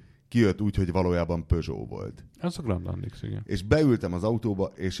 ami kijött úgy, hogy valójában Peugeot volt. Ez a Grandland X, igen. És beültem az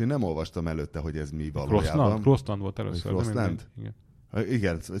autóba, és én nem olvastam előtte, hogy ez mi valójában. Crossland volt először. Crossland?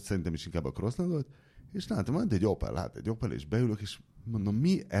 Igen, szerintem is inkább a Crossland volt. És látom, hogy egy Opel, és beülök, és mondom,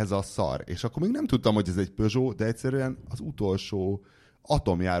 mi ez a szar? És akkor még nem tudtam, hogy ez egy Peugeot, de egyszerűen az utolsó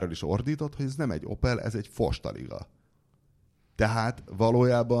atomjáról is ordított, hogy ez nem egy Opel, ez egy fostaliga. Tehát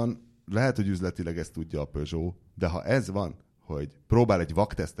valójában lehet, hogy üzletileg ezt tudja a Peugeot, de ha ez van, hogy próbál egy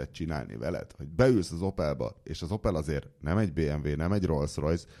vaktesztet csinálni veled, hogy beülsz az Opelba, és az Opel azért nem egy BMW, nem egy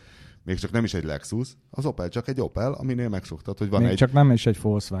Rolls-Royce, még csak nem is egy Lexus, az Opel csak egy Opel, aminél megszoktad, hogy van még csak nem is egy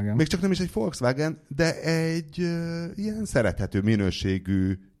Volkswagen. Még csak nem is egy Volkswagen, de egy ilyen szerethető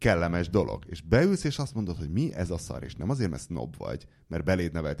minőségű, kellemes dolog. És beülsz, és azt mondod, hogy mi ez a szar, és nem azért, mert snob vagy, mert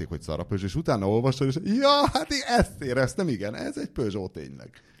beléd nevelték, hogy szar a Peugeot, és utána olvasod, és ja, hát én ezt éreztem, igen, ez egy Peugeot tényleg.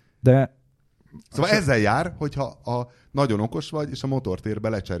 De Szóval ezzel jár, hogyha nagyon okos vagy, és a motortérbe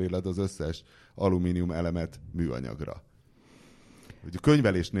lecseréled az összes alumínium elemet műanyagra. Hogy a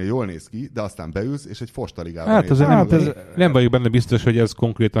könyvelésnél jól néz ki, de aztán beülsz, és egy fostaligában Hát azért nem vagyok benne biztos, hogy ez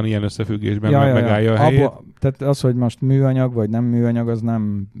konkrétan ilyen összefüggésben megállja a helyét. Tehát az, hogy most műanyag vagy nem műanyag, az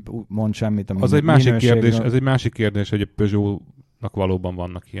nem mond semmit a az egy másik kérdés, ez egy másik kérdés, hogy a Peugeotnak valóban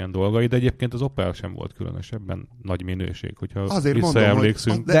vannak ilyen dolgai, de egyébként az Opel sem volt különösebben nagy minőség, hogyha azért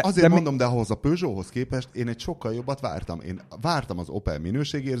visszaemlékszünk. Mondom, de ahhoz a Peugeothoz képest én egy sokkal jobbat vártam. Én vártam az Opel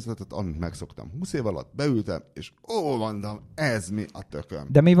minőségérzetet, amit megszoktam 20 év alatt, beültem, és mondom, ez mi a tököm.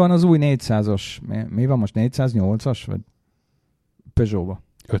 De mi van az új 400-os? Mi van most 408-as? Vagy Peugeotba?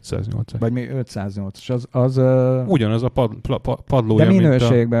 508-as. Vagy mi 508-as? Az ugyanaz a padlója, de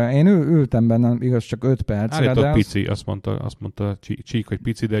minőségben. Én ültem benne, igaz, csak 5 percre. Állított pici, azt mondta Csík, hogy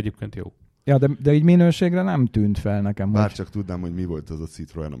pici, de egyébként jó. Ja, de így minőségre nem tűnt fel nekem. Bár csak tudnám, hogy mi volt az a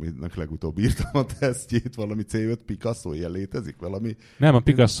Citroen, aminek legutóbb írtam a tesztjét, valami C5 Picasso, ilyen létezik? Valami... Nem, a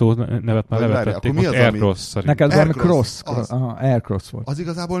Picasso nevet már levetették, most Aircross szerint. Neked valami Cross, Aircross volt. Az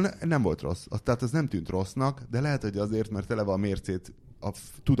igazából nem volt rossz, tehát az nem tűnt rossznak, de lehet, hogy azért, mert eleve a mércét a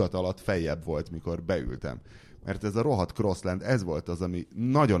tudat alatt feljebb volt, mikor beültem. Mert ez a rohadt Crossland, ez volt az, ami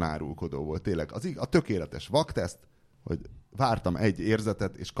nagyon árulkodó volt tényleg. A tökéletes vakteszt, hogy vártam egy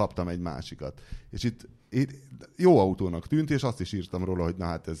érzetet, és kaptam egy másikat. És itt jó autónak tűnt, és azt is írtam róla, hogy na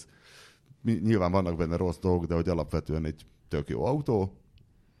hát ez nyilván vannak benne rossz dolgok, de hogy alapvetően egy tök jó autó.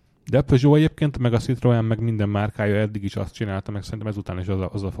 De a Peugeot egyébként, meg a Citroen, meg minden márkája eddig is azt csinálta, meg szerintem ezután is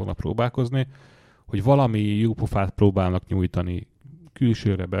azzal fognak próbálkozni, hogy valami jópofát próbálnak nyújtani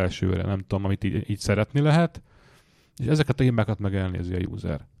külsőre, belsőre, nem tudom, amit így szeretni lehet, és ezeket a hibákat meg elnézi a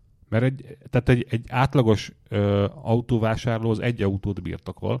user. Mert egy átlagos autóvásárló az egy autót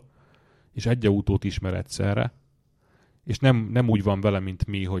birtokol, és egy autót ismer egyszerre, és nem úgy van vele, mint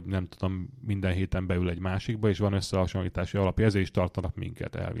mi, hogy nem tudom, minden héten beül egy másikba, és van összehasonlítási alapja, ezért is tartanak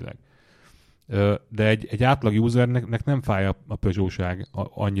minket elvileg. De egy átlag usernek nem fáj a Peugeot-ság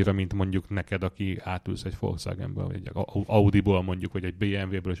annyira, mint mondjuk neked, aki átülsz egy Volkswagenből, vagy egy Audiból mondjuk, vagy egy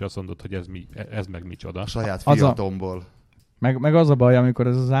BMW-ből, és azt mondod, hogy ez meg micsoda. A saját Fiatomból. Meg az a baj, amikor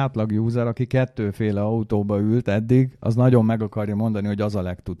ez az átlag user, aki kettőféle autóba ült eddig, az nagyon meg akarja mondani, hogy az a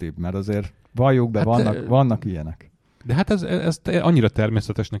legtutibb, mert azért valljuk be, vannak ilyenek. De hát ezt annyira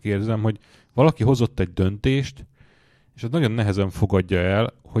természetesnek érzem, hogy valaki hozott egy döntést, és az nagyon nehezen fogadja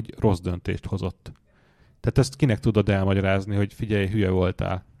el, hogy rossz döntést hozott. Tehát ezt kinek tudod elmagyarázni, hogy figyelj, hülye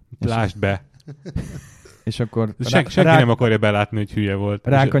voltál. Lásd be. És akkor senki nem akarja belátni, hogy hülye volt.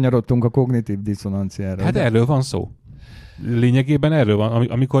 Rákanyarodtunk a kognitív diszonanciára. Hát erről van szó. Lényegében erről van.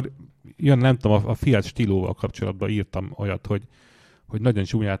 Amikor jön, nem tudom, a Fiat Stilóval kapcsolatban írtam olyat, hogy nagyon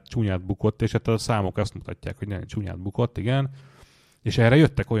csúnyát bukott, és hát a számok azt mutatják, hogy nagyon csúnyát bukott, igen. És erre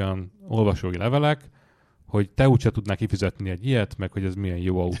jöttek olyan olvasói levelek, hogy te úgyse tudnál kifizetni egy ilyet, meg hogy ez milyen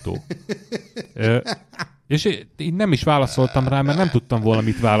jó autó. És én nem is válaszoltam rá, mert nem tudtam volna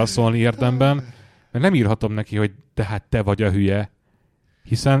mit válaszolni érdemben, mert nem írhatom neki, hogy tehát te vagy a hülye,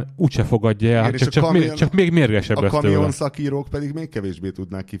 hiszen úgyse fogadja el, csak még mérgesebb lesz tőle. A kamionszakírók pedig még kevésbé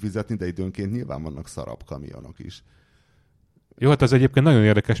tudnák kifizetni, de időnként nyilván vannak szarabb kamionok is. Jó, hát ez egyébként nagyon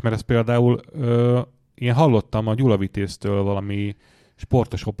érdekes, mert ezt például én hallottam a Gyula Vitéztől valami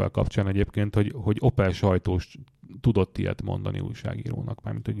sportos Opel kapcsán egyébként, hogy Opel sajtós tudott ilyet mondani újságírónak,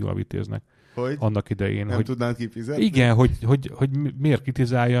 mármint a Gyula Vitéznek. Hogy? Annak idején. Nem tudnád kifizetni? Igen, hogy miért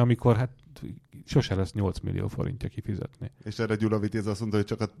kritizálja, amikor hát sose lesz 8 millió forintja kifizetni. És erre Gyula Vitéz azt mondta, hogy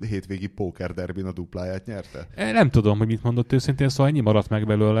csak a hétvégi póker derbin a dupláját nyerte? Nem tudom, hogy mit mondott őszintén, szóval ennyi maradt meg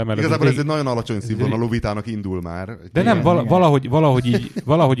belőle. Mert igazából ez egy nagyon alacsony színvonalú vitának indul már. De nem, valahogy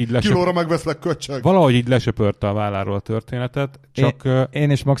így kilóra megveszlek, köcsög. Valahogy így lesöpörte a válláról a történetet. Csak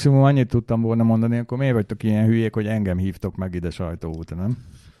én is maximum annyit tudtam volna mondani, akkor miért vagytok ilyen hülyék, hogy engem hívtok meg ide sajtóútra, nem?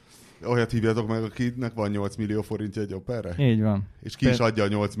 Olyat hívjatok meg, akinek van 8 millió forintja egy Opelre? Így van. És ki is adja a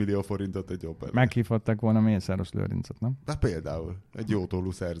 8 millió forintot egy Opelre? Meghívhatták volna Mészáros Lőrincet, nem? De például. Egy jó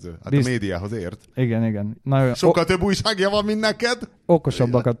tólú szerző. Hát a médiához ért. Igen. Sokkal több újságja van, mint neked.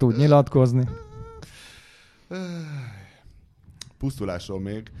 Okosabbakat tud nyilatkozni. Pusztulásról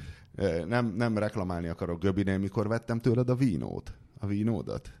még. Nem reklamálni akarok Göbinél, mikor vettem tőled a vínót. A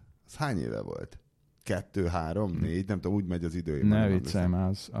vínódat. Az hány éve volt? 2, 3, 4, nem tudom, úgy megy az idő. Ne viccelj,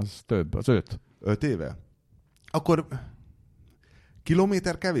 az több, az 5. 5 éve? Akkor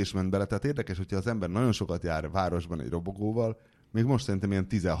kilométer kevés ment bele, tehát érdekes, hogyha az ember nagyon sokat jár városban egy robogóval, még most szerintem ilyen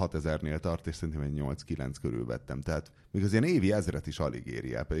 16 000-nél tart, és szerintem egy 8-9 körül vettem. Tehát még az ilyen évi 1000-et is alig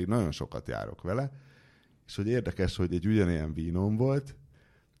éri el, pedig nagyon sokat járok vele. És hogy érdekes, hogy egy ugyanilyen vínom volt,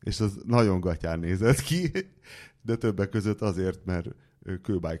 és az nagyon gatyán nézett ki, de többek között azért, mert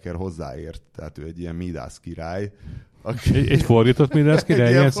Kőbiker hozzáért, tehát ő egy ilyen Midász király. Egy fordított Midász király?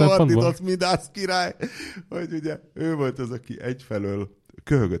 Egy ilyen fordított Midász király, hogy ugye ő volt az, aki egyfelől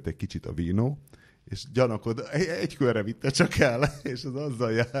köhögött egy kicsit a vínó, és gyanakod egy körre vitte csak el, és az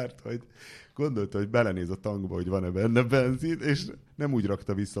azzal járt, hogy gondolta, hogy belenéz a tankba, hogy van-e benne benzin, és nem úgy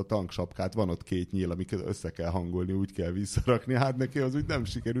rakta vissza a tanksapkát, van ott 2 nyíl, amiket össze kell hangolni, úgy kell visszarakni. Hát neki az úgy nem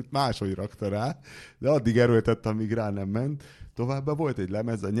sikerült, máshogy rakta rá, de addig erőltette, amíg rá nem ment. Továbbá volt egy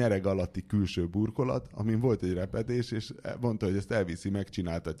lemez, a nyereg alatti külső burkolat, amin volt egy repedés, és mondta, hogy ezt elviszi,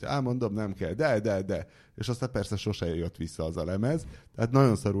 megcsináltatja. Mondom, nem kell, de. És aztán persze sose jött vissza az a lemez. Tehát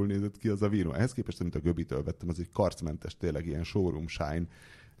nagyon szarul nézett ki az a vínó. Ehhez képest, amit a Göbitől vettem, az egy karcmentes, tényleg ilyen showroom shine.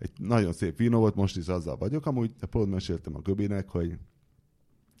 Egy nagyon szép vínó volt, most is azzal vagyok. Amúgy pont meséltem a Göbinek, hogy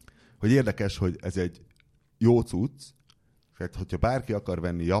érdekes, hogy ez egy jó cucc, tehát hogyha bárki akar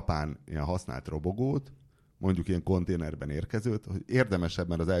venni japán ilyen használt robogót, mondjuk ilyen konténerben érkezőt, hogy érdemesebb,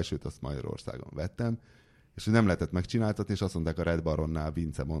 mert az elsőt azt Magyarországon vettem, és hogy nem lehetett megcsináltatni, és azt mondták a Red Baronnál,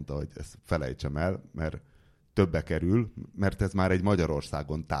 Vince mondta, hogy ezt felejtsem el, mert többe kerül, mert ez már egy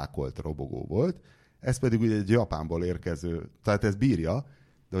Magyarországon tákolt robogó volt, ez pedig ugye egy Japánból érkező, tehát ez bírja,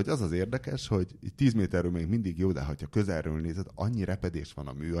 de hogy az érdekes, hogy 10 méterről még mindig jó, de ha közelről nézed, annyi repedés van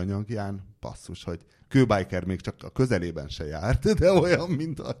a műanyagján, basszus, hogy Kőbiker még csak a közelében se járt, de olyan,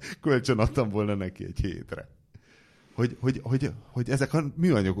 mint a kölcsön adtam volna neki egy hétre. Hogy ezek a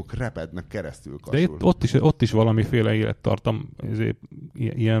műanyagok repednek keresztül kasul. De ott is valamiféle élettartam,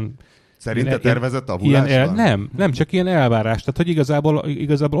 ilyen... Szerinted tervezett avulás van? Nem, csak ilyen elvárás. Tehát, hogy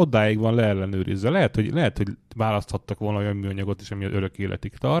igazából odáig van leellenőrizve. Lehet, hogy választhattak volna olyan műanyagot is, ami örök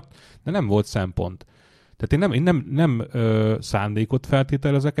életig tart, de nem volt szempont. Tehát én nem szándékot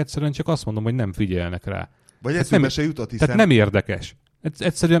feltételezek, egyszerűen csak azt mondom, hogy nem figyelnek rá. Vagy eszembe se jutott, hiszen... Tehát nem érdekes.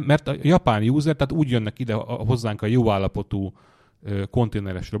 Egyszerűen, mert a japán user, tehát úgy jönnek ide hozzánk a jó állapotú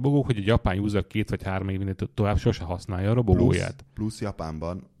konténeres robogók, hogy egy japán user 2 vagy 3 évnél tovább sose használja a robogóját. Plusz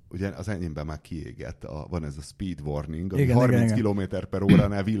Japánban ugye az enyémben már kiégett, van ez a speed warning, ami 30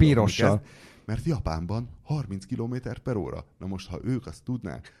 km/h-nál villan. Mert Japánban 30 km/h. Na most, ha ők azt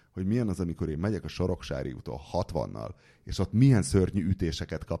tudnák, hogy milyen az, amikor én megyek a Soroksári úton 60-nal, és ott milyen szörnyű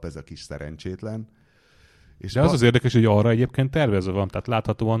ütéseket kap ez a kis szerencsétlen. És de az érdekes, hogy arra egyébként tervezve van, tehát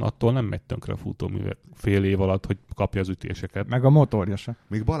láthatóan attól nem megy tönkre a futóművet fél év alatt, hogy kapja az ütéseket. Meg a motorja se.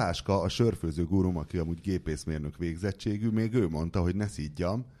 Még Baláska, a sörfőző gúrum, aki amúgy gépészmérnök végzettségű, még ő mondta, hogy ne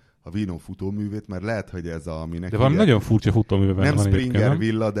szidjam a Vino futóművét, mert lehet, hogy ez a... De van nagyon furcsa futóműve. Nem Springer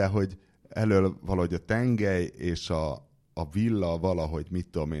villa, de hogy elől valahogy a tengely és a villa valahogy, mit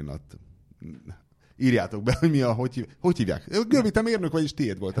tudom én, ott... Írjátok be, hogy hogy hívják. Göbi, te mérnök vagy, és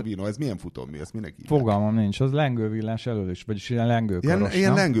tiéd volt a Vino, ez milyen futómű, ezt minek hívják? Fogalmam nincs, az lengővillás elől is, vagyis ilyen lengőkaros.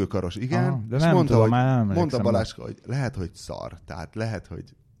 Ilyen lengőkaros, igen. De nem tudom, már nem emlékszem. Mondta Baláska, hogy lehet, hogy szar, tehát lehet, hogy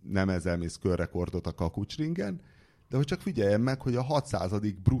nem ezzel mész körrekordot a kakucsringen, de hogy csak figyeljen meg, hogy a 600.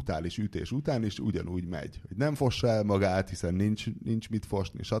 brutális ütés után is ugyanúgy megy. Hogy nem fossa el magát, hiszen nincs mit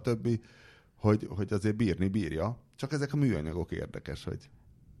fosni, stb. Hogy azért bírja. Csak ezek a műanyagok érdekes, hogy...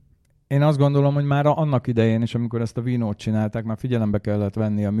 Én azt gondolom, hogy már annak idején is, amikor ezt a Vinót csinálták, már figyelembe kellett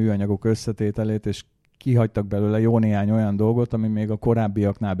venni a műanyagok összetételét, és kihagytak belőle jó néhány olyan dolgot, ami még a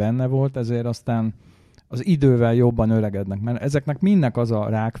korábbiaknál benne volt, ezért aztán az idővel jobban öregednek. Mert ezeknek mindnek az a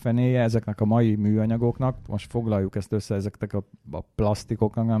rákfenéje, ezeknek a mai műanyagoknak, most foglaljuk ezt össze, ezeknek a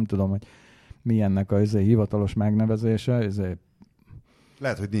plastikoknak, nem tudom, hogy milyennek a hivatalos megnevezése,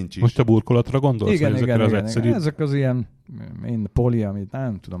 lehet, hogy nincs is. Most a burkolatra gondolsz? Igen. Egyszerű... Ezek az ilyen poli, amit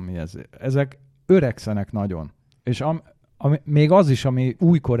nem tudom mi ez. Ezek öregszenek nagyon. És még az is, ami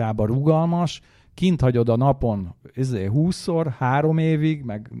újkorában rugalmas, kint hagyod a napon 20-szor, 3 évig,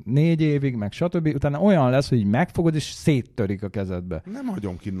 meg 4 évig, meg stb. Utána olyan lesz, hogy megfogod, és széttörik a kezedbe. Nem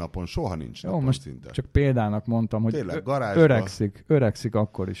hagyom kint napon, soha nincs napon. Jó, most szinte. Csak példának mondtam, hogy tényleg, öregszik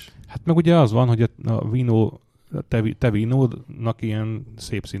akkor is. Hát meg ugye az van, hogy a Vino te Vinódnak ilyen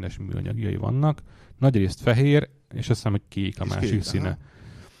szép színes műanyagjai vannak. Nagyrészt fehér, és azt hiszem, hogy kék a másik kék, színe. Aha.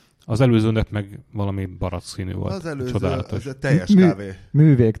 Az előzőnek meg valami barack színű volt. Az előző, csodálatos. az teljes kávé.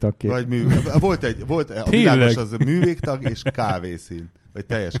 Művégtag kék. Vagy volt a világos az művégtag és kávészín. Vagy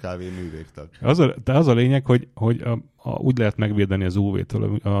teljes kávé művégtag. De az a lényeg, hogy úgy lehet megvédeni az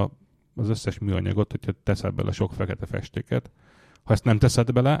UV-től a az összes műanyagot, hogyha teszel bele sok fekete festéket. Ha ezt nem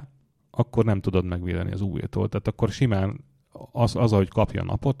teszed bele, akkor nem tudod megvédeni az UV-tól. Tehát akkor simán az ahogy kapja a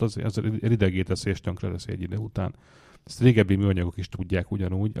napot, az ridegé teszi és tönkre teszi egy idő után. Ezt régebbi műanyagok is tudják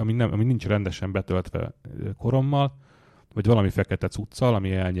ugyanúgy, ami nincs rendesen betöltve korommal, vagy valami fekete cuccal,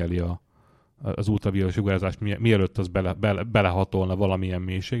 ami elnyeli az ultraviolet sugárzást, mielőtt az belehatolna valamilyen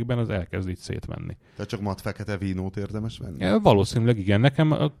mélységben, az elkezd így szétmenni. Tehát csak mat fekete vínót érdemes venni? Valószínűleg igen.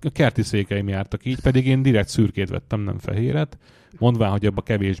 Nekem a kerti székeim jártak így, pedig én direkt szürkét vettem, nem fehéret, mondván, hogy abba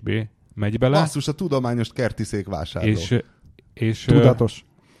kevésbé megy bele. Basszus, a tudományos kerti szék vásárló. És Tudatos.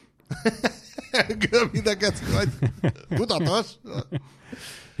 Gömbideket vagy. Tudatos?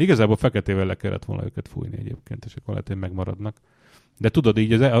 Igazából feketével le kellett volna őket fújni egyébként, és akkor lehet, hogy megmaradnak. De tudod,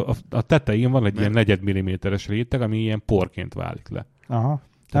 így a tetején van egy ilyen 4 mm-es réteg, ami ilyen porként válik le. Aha.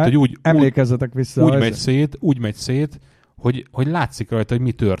 Tehát, hogy emlékezzetek vissza. Úgy megy szét, hogy látszik rajta, hogy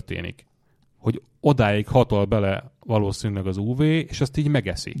mi történik. Hogy odáig hatol bele valószínűleg az UV, és azt így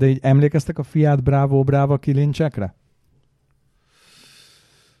megeszi. De így emlékeztek a Fiat Bravo kilincsekre?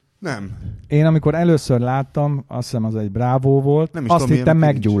 Nem. Én amikor először láttam, azt hiszem az egy Bravo volt, azt hittem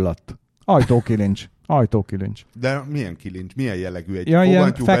meggyulladt. Ajtókilincs. De milyen kilincs? Milyen jellegű? Egy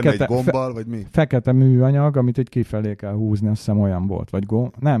fogantyú benne, egy gombbal, vagy mi? Fekete műanyag, amit így kifelé kell húzni, azt hiszem olyan volt. Vagy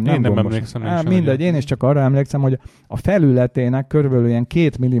nem én nem emlékszem. Mindegy, én is csak arra emlékszem, hogy a felületének körülbelül ilyen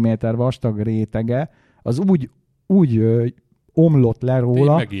 2 mm vastag rétege, az úgy omlott le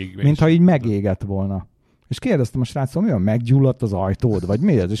róla, mintha így megégett volna. És kérdeztem a srácom, mi van, meggyulladt az ajtód, vagy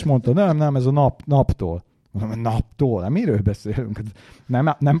mi ez? És mondta, nem, ez a naptól. Naptól? Miről beszélünk?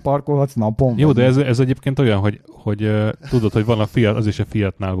 Nem parkolhatsz napon? Jó, de ez egyébként olyan, hogy tudod, hogy van a Fiat, az is a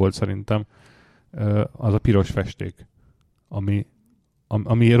Fiatnál volt szerintem, az a piros festék,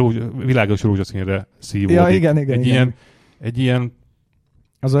 ami világos rózsaszínre szívódik. Ja, igen. Egy ilyen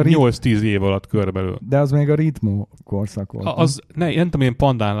az 8-10 év alatt körbelül. De az még a ritmó korszak volt. Nem tudom, én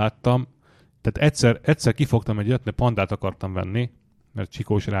pandán láttam, tehát egyszer kifogtam egy olyat, pandát akartam venni, mert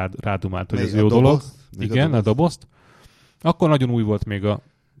Csikós rádumált, hogy ez jó dolog. Igen, a dobozt. Akkor nagyon új volt még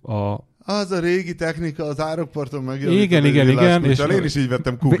az a régi technika, az árokparton megjelent. Igen. És én is így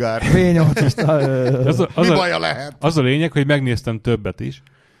vettem Kugárt. V8-ast. Mi baja lehet? Az a lényeg, hogy megnéztem többet is,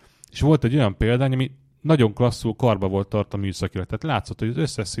 és volt egy olyan példány, ami nagyon klasszul karba volt tart a műszakilag. Tehát látszott, hogy az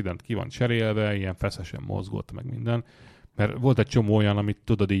összes szident ki van cserélve, ilyen feszesen mozgott meg minden. Mert volt egy csomó olyan, amit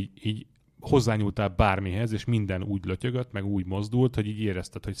tudod így hozzányúltál bármihez, és minden úgy lötyögött, meg úgy mozdult, hogy így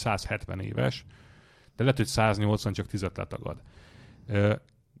érezted, hogy 170 éves, de lehet, hogy 180 csak 10 letagad.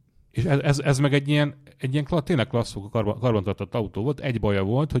 És ez meg egy ilyen tényleg klasszul karbantartott autó volt. Egy baja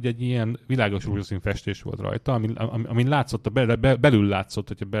volt, hogy egy ilyen világos rózsaszín festés volt rajta, amin látszott, belül látszott,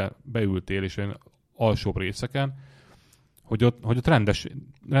 hogyha beültél, és olyan alsóbb részeken, hogy ott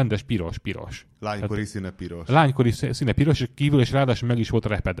rendes piros. Lánykori színe piros. Lánykori színe piros, és kívül, és ráadásul meg is volt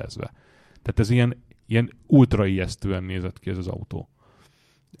repedezve. Tehát ez ilyen ultra ijesztően nézett ki ez az autó.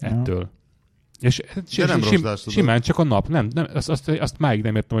 Ettől. És simán csak a nap. Nem, azt máig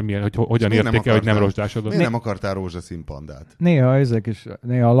nem értem, hogy miért, hogy hogyan értékel, hogy nem rozsdásodott. Miért nem akartál rózsaszín pandát? Néha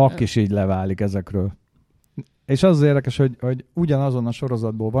a lak is így leválik ezekről. És az érdekes, hogy ugyanazon a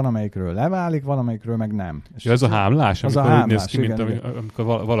sorozatból van, amelyikről leválik, van, amelyikről meg nem. És ez a hámlás? Az a hámlás, ki, mint amikor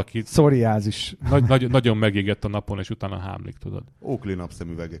valaki pszoriázis. Nagyon megégett a napon, és utána hámlik, tudod. Oakley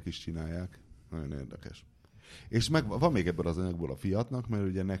napszemüvegek is csinálják. Nagyon érdekes. És van még ebből az anyagból a Fiatnak, mert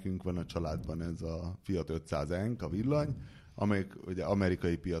ugye nekünk van a családban ez a Fiat 500 Enk, a villany, amelyik ugye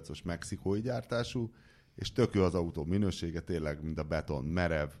amerikai piacos, mexikói gyártású, és tök jó az autó minősége, tényleg, mint a beton,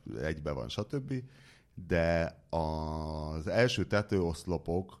 merev, egybe van, stb. De az első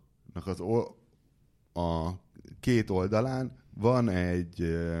tetőoszlopoknak a két oldalán van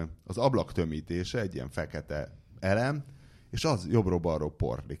az ablak tömítése, egy ilyen fekete elem, és az jobbról-balról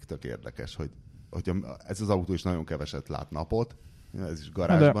porlik, tök érdekes, hogy ez az autó is nagyon keveset lát napot, ez is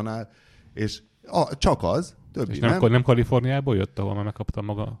garázsban áll, és csak az, többi és nem. Nem Kaliforniából jött, ahol már megkaptam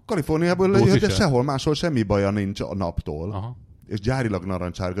maga? Kaliforniából jött, de sehol máshol semmi baja nincs a naptól. Aha. És gyárilag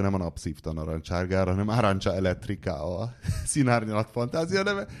narancsárga, nem a nap szívta narancsárgára, hanem Arancia Electrica a színárnyalat fantázia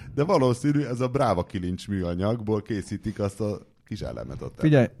neve, de valószínű ez a Brava kilincs műanyagból készítik azt a kis elemet ott.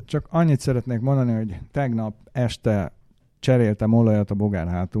 Figyelj, csak annyit szeretnék mondani, hogy tegnap este cseréltem olajat a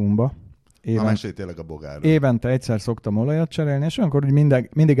bogárhátumba. Mesélj tényleg a bogárra. Évente egyszer szoktam olajat cserélni, és olyankor úgy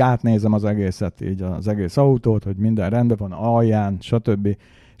mindig átnézem az egészet, így az egész autót, hogy minden rendben van, alján, stb.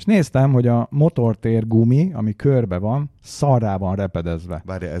 És néztem, hogy a motortér gumi, ami körbe van, szarrá van repedezve.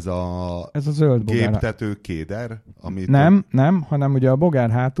 Várja, ez a zöld géptető kéder? Nem, hanem ugye a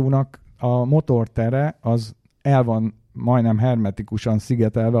bogárhátúnak a motortere az el van majdnem hermetikusan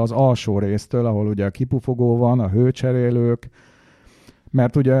szigetelve az alsó résztől, ahol ugye a kipufogó van, a hőcserélők,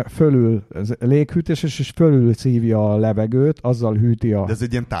 mert ugye fölül léghűtés, és fölül szívja a levegőt, azzal hűti a De ez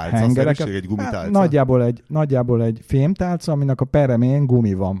egy ilyen hengereket. tálcaszerűség, egy gumitálca? Nagyjából egy fémtálca, aminek a peremén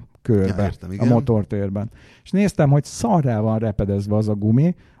gumi van körbe, értem, a igen. motortérben. És néztem, hogy szarrá van repedezve az a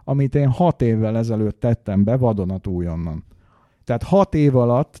gumi, amit én 6 évvel ezelőtt tettem be vadonatújonnan. Tehát 6 év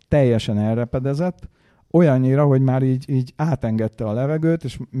alatt teljesen elrepedezett, olyannyira, hogy már így átengedte a levegőt,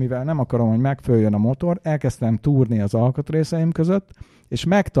 és mivel nem akarom, hogy megföljön a motor, elkezdtem túrni az alkatrészeim között, és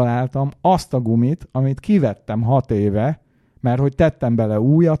megtaláltam azt a gumit, amit kivettem 6 éve, mert hogy tettem bele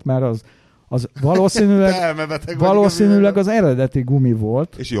újat, mert az valószínűleg az eredeti gumi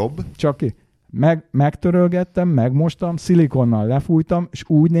volt. És jobb? Csak ki. Megtörölgettem, megmostam, szilikonnal lefújtam, és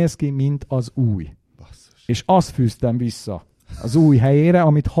úgy néz ki, mint az új. Basszus. És azt fűztem vissza az új helyére,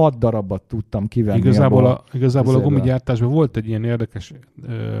 amit 6 darabbat tudtam kivenni. Igazából a gumigyártásban volt egy ilyen érdekes,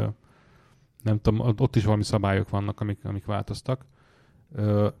 nem tudom, ott is valami szabályok vannak, amik változtak.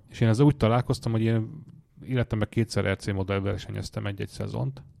 És én ezzel úgy találkoztam, hogy én életemben 2-szer RC modellversenyeztem egy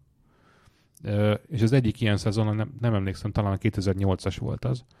szezont. És az egyik ilyen szezon, nem emlékszem, talán a 2008-as volt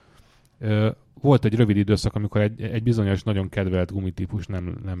az. Volt egy rövid időszak, amikor egy bizonyos, nagyon kedvelt gumitípus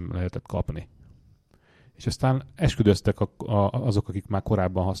nem lehetett kapni. És aztán esküdöztek azok, akik már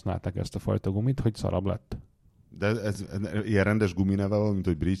korábban használták ezt a fajta gumit, hogy szarabb lett. De ez ilyen rendes gumineve van, mint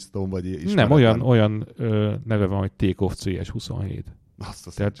hogy Bridgestone, vagy ismeretlen? Nem, olyan neve van, hogy Takeoff CS27. Azt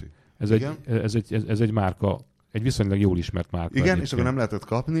a Tehát ez egy márka, egy viszonylag jól ismert márka. Igen, és akkor nem lehetett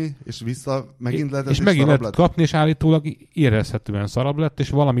kapni, és megint lehetett, és megint lehetett kapni, és állítólag érezhetően szarabb lett, és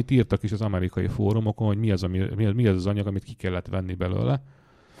valamit írtak is az amerikai fórumokon, hogy mi az anyag, amit ki kellett venni belőle.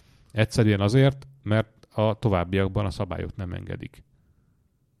 Egyszerűen azért, mert a továbbiakban a szabályok nem engedik.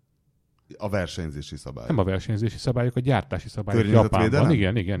 A versenyzési szabályok. Nem a versenyzési szabályok, a gyártási szabályok Japánban.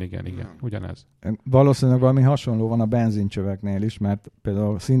 Igen. Ugyanez. Valószínűleg valami hasonló van a benzincsöveknél is, mert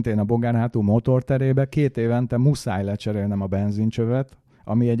például szintén a bogárhátú motorterébe 2 évente muszáj lecserélnem a benzincsövet,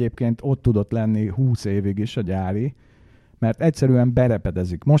 ami egyébként ott tudott lenni 20 évig is a gyári, mert egyszerűen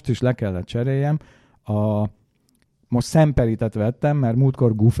berepedezik. Most is le kellett cseréljem. Most Semperitet vettem, mert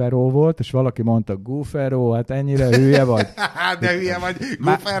múltkor Gufero volt, és valaki mondta, Gufero, hát ennyire hülye vagy. De hülye vagy,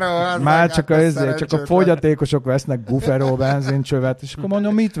 Gufero. Már csak a fogyatékosok vesznek Gufero benzincsövet, és akkor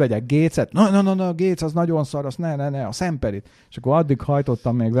mondom, mit vegyek, Gécet? Na, Géc, az nagyon szar, az ne, a Semperit. És akkor addig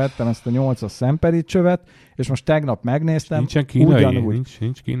hajtottam, még vettem ezt a 8-as Semperit csövet, és most tegnap megnéztem. Nincsen kínai,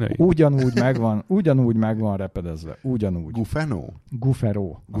 nincs kínai. Ugyanúgy megvan repedezve, ugyanúgy.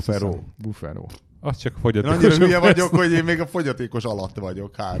 Gufero. Az csak fogyatékos. Annyira hülye vagyok, hogy én még a fogyatékos alatt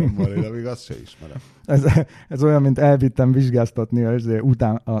vagyok 3-mal, én még azt se ismerem. Ez olyan, mint elvittem vizsgáztatni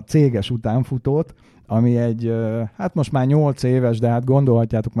a céges utánfutót, ami hát most már 8 éves, de hát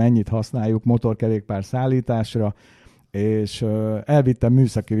gondolhatjátok, mennyit használjuk motorkerékpár szállításra, és elvittem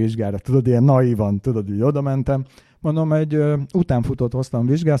műszaki vizsgára. Tudod, ilyen naívan, így oda mentem. Mondom, egy utánfutót hoztam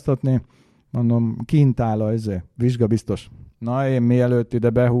vizsgáztatni, mondom, kint áll a vizsgabiztos. Na, én mielőtt ide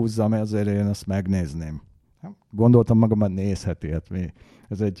behúzzam, ezért én ezt megnézném. Gondoltam magamban, nézheti. Hát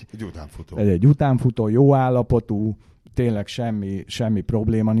ez egy utánfutó. Egy utánfutó, jó állapotú, tényleg semmi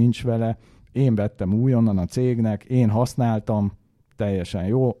probléma nincs vele. Én vettem újonnan a cégnek, én használtam, teljesen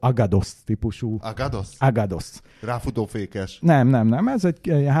jó. Agados típusú. Agados. Ráfutófékes. Nem. Ez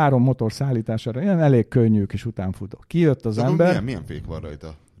egy 3 motor szállítására, ilyen elég könnyű kis utánfutó. Kijött az ember. Milyen fék van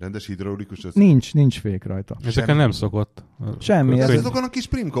rajta? Rendes hidraulikus? Nincs fék rajta. Ezeken nem szokott. Semmi. Azokon a kis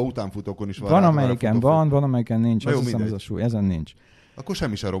Primka utánfutókon is van. Van amelyiken van, amelyiken nincs. Azt hiszem, ez a súly. Ezen nincs. Akkor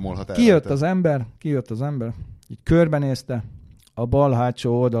semmi sem romolhat el. Kijött az ember, így körbenézte, a bal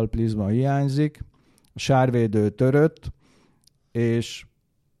hátsó oldalprizma hiányzik, a sárvédő törött, és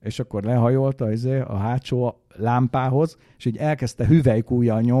akkor lehajolta a hátsó lámpához, és így elkezdte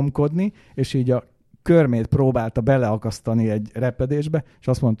hüvelykújjal nyomkodni, és így a körmét próbálta beleakasztani egy repedésbe, és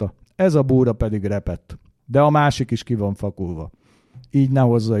azt mondta, ez a búra pedig repett, de a másik is ki van fakulva. Így ne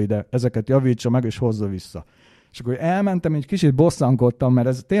hozza ide, ezeket javítsa meg, és hozza vissza. És akkor elmentem, így kicsit bosszankodtam, mert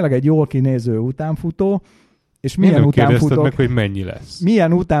ez tényleg egy jól kinéző utánfutó, és milyen utánfutók... meg, hogy mennyi lesz?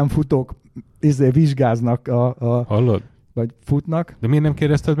 Milyen utánfutók vizsgáznak Hallod? Vagy futnak. De miért nem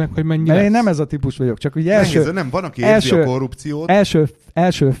kérdezted meg, hogy mennyi mert lesz? Én nem ez a típus vagyok, csak ugye van, aki érzi a korrupciót.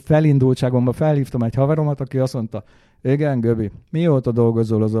 Első felindultságomban felhívtam egy haveromat, aki azt mondta, igen, Göbi, mióta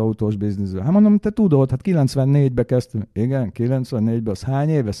dolgozol az autós bizniszben? Hát mondom, te tudod, hát 94-ben kezdtünk. Igen, 94-ben, az hány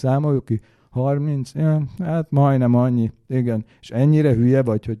éve számoljuk ki? 30, ja, hát majdnem annyi. Igen. És ennyire hülye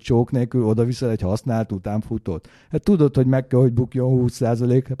vagy, hogy csók nélkül odaviszel egy használt utánfutót. Hát tudod, hogy meg kell, hogy bukjon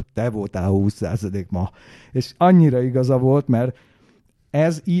 20%, hát te voltál 20% ma. És annyira igaza volt, mert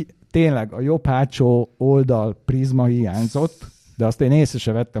ez tényleg a jobb hátsó oldal prizma hiányzott, de azt én észre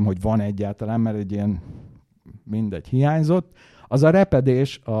se vettem, hogy van egyáltalán, mert egy ilyen mindegy hiányzott. Az a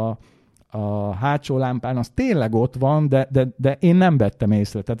repedés a hátsó lámpán, az tényleg ott van, de én nem vettem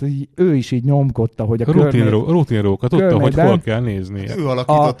észre. Tehát ő is így nyomkodta, hogy a rutinrókat tudta, hogy hol kell nézni. Ő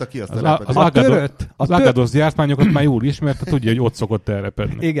alakította ki azt a repedést. Az Agados gyártmányokat már jól ismerte, tudja, hogy ott szokott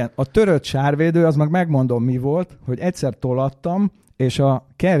elrepedni. Igen, a törött sárvédő, az meg megmondom mi volt, hogy egyszer tolattam, és a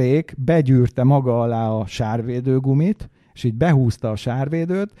kerék begyűrte maga alá a sárvédőgumit, és így behúzta a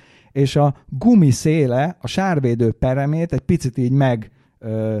sárvédőt, és a gumi széle a sárvédő peremét egy picit így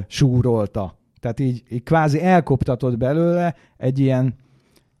súrolta. Tehát így kvázi elkoptatott belőle egy ilyen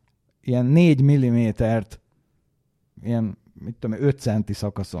 4 mm-t, ilyen, mit tudom, 5 centi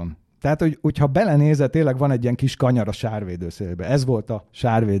szakaszon. Tehát, hogyha belenézel, tényleg van egy ilyen kis kanyar a sárvédő szélbe. Ez volt a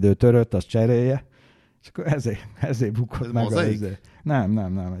sárvédő törött, az cseréje, és akkor ezért bukott meg.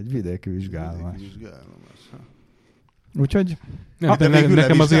 Nem, egy vidéki vizsgálomás. Úgyhogy...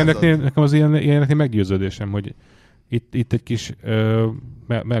 Nekem az ilyeneknél meggyőződésem, hogy itt egy kis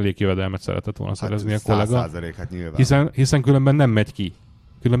mellékjövedelmet szeretett volna szerezni a kollega. 100%, hát nyilván. Hiszen különben nem megy ki.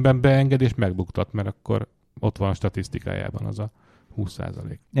 Különben beenged és megbuktat, mert akkor ott van a statisztikájában az a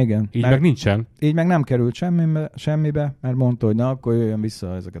 20%. Igen. Így meg nincsen. Így meg nem került semmibe, mert mondta, hogy na, akkor jöjjön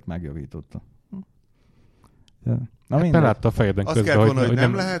vissza, ezeket megjavította. Hát belátta a fejeden közben, hogy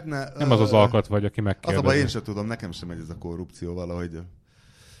nem lehetne... Nem az alkat vagy, aki megkérdezi. Az a baj, én sem tudom, nekem sem megy ez a korrupció valahogy...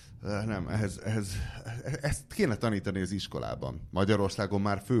 Nem, ezt kéne tanítani az iskolában. Magyarországon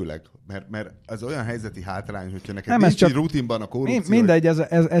már főleg, mert ez olyan helyzeti hátrány, hogyha neked nincs így rutinban a korrupció. Mindegy,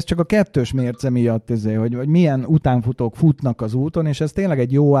 ez csak a kettős mérce miatt, hogy milyen utánfutók futnak az úton, és ez tényleg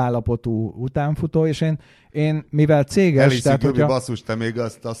egy jó állapotú utánfutó, és én mivel céges... Eliszik, Göbi, basszus, te még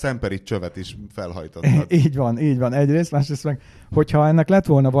azt a szemperit csövet is felhajtottad. Így van. Egyrészt, másrészt meg, hogyha ennek lett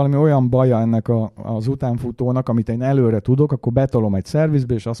volna valami olyan baja ennek az utánfutónak, amit én előre tudok, akkor betolom egy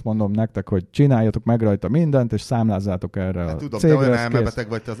szervizbe, és azt mondom nektek, hogy csináljatok meg rajta mindent, és számlázzátok erre a tudom, cégre. Tudom, te olyan elmebeteg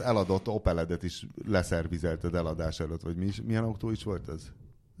vagy, te az eladott Opeledet is leszervizelted eladás előtt, vagy milyen autó is volt ez?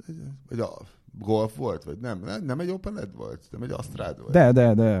 Vagy a Golf volt? Vagy nem egy Opeled volt? Nem egy Astrád volt?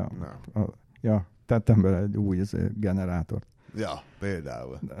 De. Ja, tettem bele egy új generátort. Ja,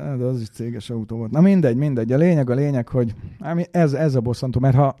 például. De az is céges autó volt. Na mindegy. A lényeg, hogy ez a bosszantó,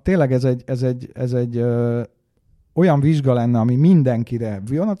 mert ha tényleg ez egy olyan vizsga lenne, ami mindenkire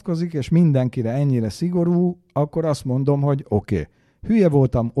vonatkozik, és mindenkire ennyire szigorú, akkor azt mondom, hogy oké. Hülye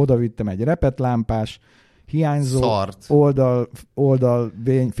voltam, odavittem egy repetlámpás, hiányzó, oldal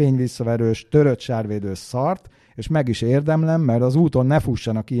fényvisszaverős, törött sárvédős szart, és meg is érdemlem, mert az úton ne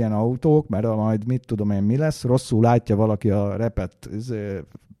fussanak ilyen autók, mert majd mit tudom én mi lesz, rosszul látja valaki a repet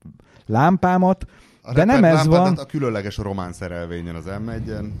lámpámat. De nem ez van. A különleges román szerelvényen az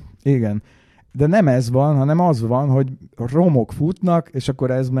M1-en. Igen. De nem ez van, hanem az van, hogy romok futnak, és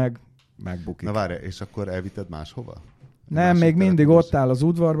akkor ez megbukik. Na várj, és akkor elvitted máshova? Nem, még mindig ott áll az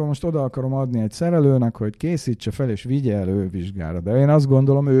udvarban, most oda akarom adni egy szerelőnek, hogy készítse fel, és vigye el ő vizsgára. De én azt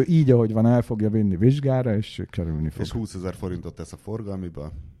gondolom, ő így, ahogy van, el fogja vinni vizsgára, és kerülni fog. És 20 000 forintot tesz a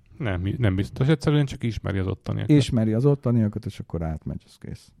forgalmiba? Nem biztos, egyszerűen csak ismeri az ottaniakat. Ismeri az ottaniakat, és akkor átmegy, ez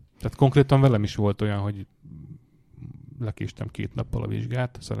kész. Tehát konkrétan velem is volt olyan, hogy lekéstem 2 nappal a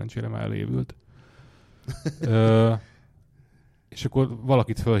vizsgát, szerencsére már elévült. És akkor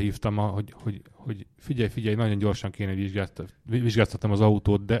valakit felhívtam, hogy figyelj, nagyon gyorsan kéne vizsgáztatnom az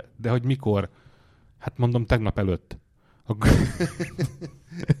autót, de hogy mikor? Hát mondom, tegnap előtt.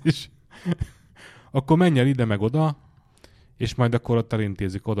 És akkor menj el ide meg oda, és majd akkor ott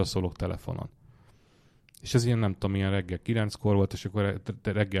elintézik, odaszólok telefonon. És ez ilyen, nem tudom, ilyen reggel 9-kor volt, és akkor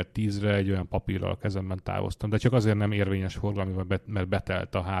reggel 10-re egy olyan papírral a kezemben távoztam. De csak azért nem érvényes forgalmi, mert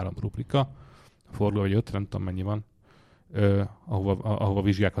betelt a 3 ruplika. A forgalmi, vagy 5, nem tudom mennyi van. Ahova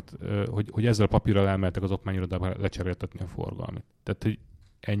vizsgákat, hogy ezzel a papírral elmehetek az okmányirodába lecseréltetni a forgalmit. Tehát, hogy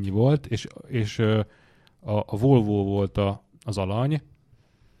ennyi volt, és a Volvo volt az alany,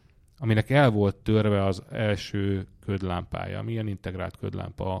 aminek el volt törve az első ködlámpája, milyen integrált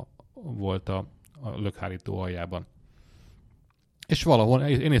ködlámpa volt a lökhárító aljában. És valahol,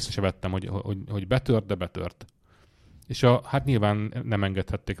 én észre se vettem, hogy betört, de betört. És hát nyilván nem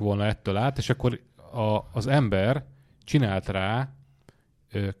engedhették volna ettől át, és akkor az ember csinált rá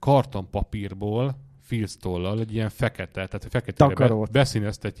kartonpapírból filctollal egy ilyen fekete, tehát feketére Takarót.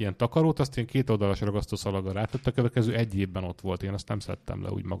 beszínezte egy ilyen takarót, azt én 2 oldalas ragasztószalaggal rátettek, a következő egy évben ott volt. Én azt nem szedtem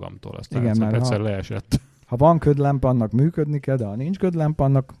le úgy magamtól. Aztán Igen, egyszer leesett. Ha van ködlemp, annak működni kell, de ha nincs ködlemp,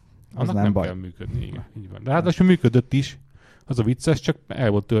 annak az Annak nem nem baj. kell működni, igen, így van. De hát az sem működött is. Az a vicces, csak el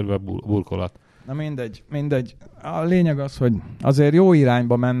volt törve a burkolat. Na mindegy. A lényeg az, hogy azért jó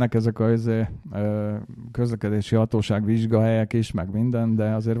irányba mennek ezek a közlekedési hatóság vizsgahelyek is, meg minden,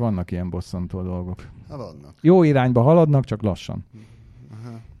 de azért vannak ilyen bosszantó dolgok. Ha vannak. Jó irányba haladnak, csak lassan.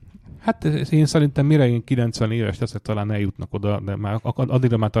 Aha. Hát én szerintem mire én 90 éves leszek, talán eljutnak oda, de már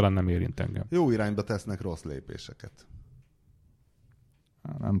addigra már talán nem érint engem. Jó irányba tesznek rossz lépéseket.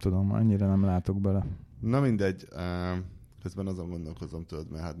 Nem tudom, annyira nem látok bele. Na mindegy, közben azon gondolkozom,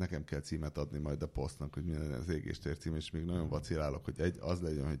 tudod, mert hát nekem kell címet adni majd a posztnak, hogy milyen az égéstér cím, és még nagyon vacilálok, hogy az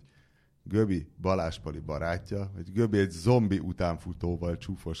legyen, hogy Göbi Balázs Pali barátja, hogy Göbi egy zombi utánfutóval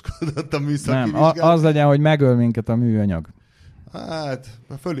csúfoskodott a műszaki Nem, vizsgán. az legyen, hogy megöl minket a műanyag. Hát,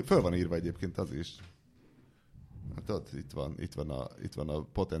 föl van írva egyébként az is. Hát ott itt van a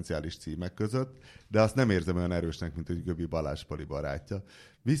potenciális címek között, de azt nem érzem olyan erősnek, mint hogy Göbi Balázs Pali barátja.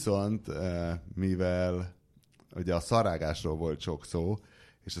 Viszont, mivel ugye a szarágásról volt sok szó,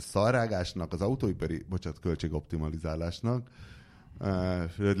 és a szarágásnak, az autóipari, költségoptimalizálásnak,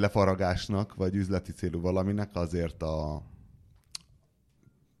 lefaragásnak, vagy üzleti célú valaminek azért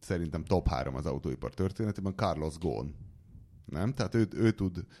szerintem top 3 az autóipar történetében Carlos Ghosn. Nem? Tehát ő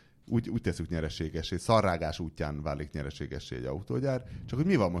tud, úgy teszük nyereségessé, szarrágás útján válik nyereségessé egy autógyár, csak hogy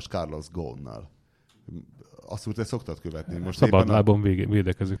mi van most Carlos Ghosnnal? Azt úgy te szoktad követni. Most szabadlábon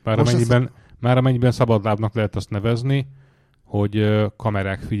védekezik. Már amennyiben szabadlábnak lehet azt nevezni, hogy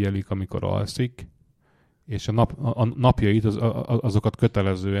kamerák figyelik, amikor alszik, és a napjait azokat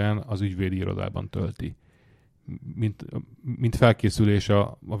kötelezően az ügyvédi irodában tölti. Mint felkészülés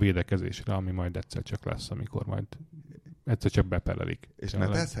a védekezésre, ami majd egyszer csak lesz, amikor majd egyszer csak bepelelik. És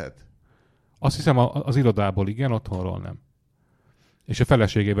netezhet? Azt hiszem az irodából igen, otthonról nem. És a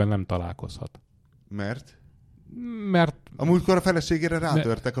feleségében nem találkozhat. Mert a múltkor a feleségére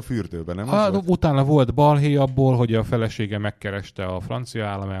rátörtek a fürdőben, nem? Utána volt balhé abból, hogy a felesége megkereste a francia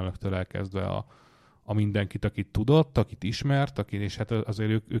államelnöktől elkezdve a mindenkit, akit tudott, akit ismert, és hát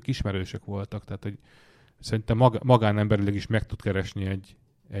azért ők ismerősök voltak, tehát hogy szerintem magánemberileg is meg tud keresni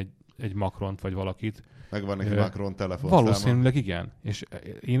egy Macront vagy valakit. Megvan neki Macron telefonszáma. Valószínűleg igen. És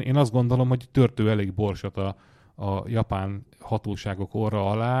én azt gondolom, hogy törtő elég borsot a japán hatóságok orra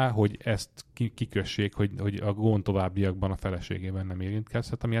alá, hogy ezt kikössék, hogy a Ghosn továbbiakban a feleségében nem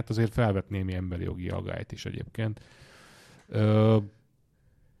érintkezhet, ami hát azért felvet némi emberi jogi aggályt is egyébként.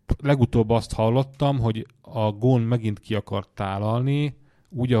 Legutóbb azt hallottam, hogy a Ghosn megint ki akart tálalni,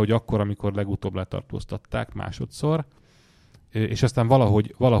 úgy, ahogy akkor, amikor legutóbb letartóztatták másodszor, és aztán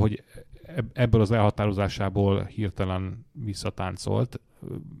valahogy ebből az elhatározásából hirtelen visszatáncolt.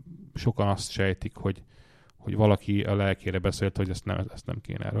 Sokan azt sejtik, hogy valaki a lelkére beszélt, hogy ezt nem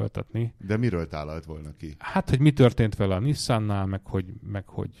kéne erőltetni. De miről tálalt volna ki? Hát, hogy mi történt vele a Nissannál, meg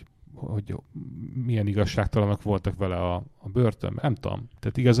hogy milyen igazságtalanok voltak vele a börtönben. Nem tudom.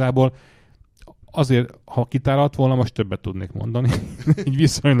 Tehát igazából azért, ha kitálalt volna, most többet tudnék mondani. Így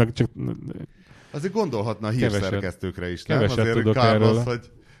viszonylag csak... Azért gondolhatna a hírszerkesztőkre is, nem? Keveset Azért tudok Carlos, erről.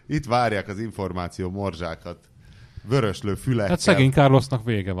 hogy itt várják az információ morzsákat. Vöröslő fülekkel. Hát szegény Carlosnak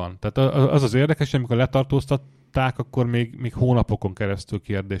vége van. Tehát az érdekes, amikor letartóztatták, akkor még hónapokon keresztül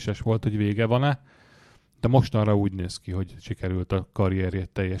kérdéses volt, hogy vége van-e. De mostanra úgy néz ki, hogy sikerült a karrierjét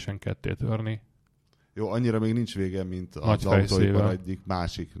teljesen ketté törni. Jó, annyira még nincs vége, mint az autóipar egyik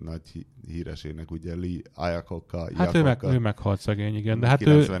másik nagy híresének, ugye Lee Iacocca. Hát ő meghalt szegény, igen. De hát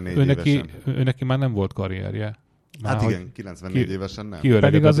ő neki már nem volt karrierje. Hát igen, 94 évesen nem.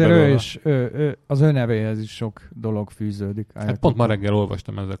 Pedig azért az ő nevéhez is sok dolog fűződik. Hát pont ma reggel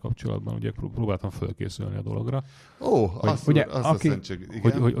olvastam ezzel kapcsolatban, ugye próbáltam fölkészülni a dologra.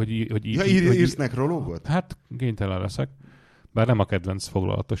 Írsz nekrológot? Hát kénytelen leszek. Bár nem a kedvenc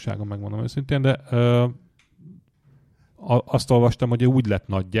foglalatosságom, megmondom őszintén, de azt olvastam, hogy úgy lett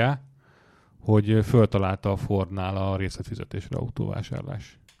nagyjá, hogy föltalálta a Fordnál a részletfizetésre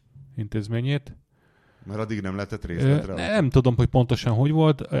autóvásárlás intézményét. Mert addig nem lehetett részletre? Nem tudom, hogy pontosan hogy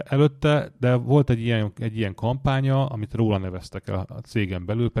volt előtte, de volt egy ilyen kampánya, amit róla neveztek el a cégen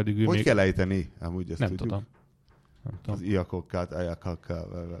belül, pedig ő hogy kell ejteni? Amúgy ezt nem tudjuk. tudom. Az Iacoccát,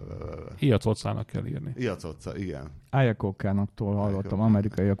 Iacocának kell írni. Iacocca, igen. Iacocánaktól hallottam,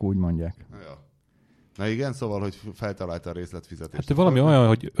 amerikaiak úgy mondják. Ja. Na igen, szóval, hogy feltalálta a részletfizetést. Hát valami olyan,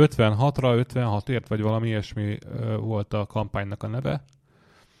 hogy 56-ért, vagy valami ilyesmi volt a kampánynak a neve,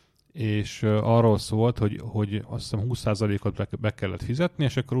 és arról szólt, hogy azt hiszem 20%-ot be kellett fizetni,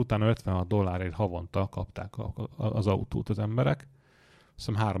 és akkor utána $56 havonta kapták az autót az emberek. Azt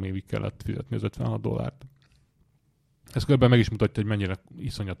hiszem 3 évig kellett fizetni az $56. Ez körülbelül meg is mutatja, hogy mennyire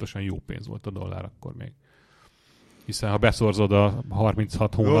iszonyatosan jó pénz volt a dollár akkor még. Hiszen ha beszorzod a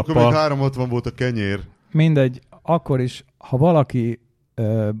 36 Jó, hónappal... akkor még 360 volt a kenyér. Mindegy, akkor is, ha valaki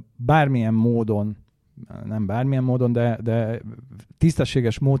bármilyen módon, nem bármilyen módon, de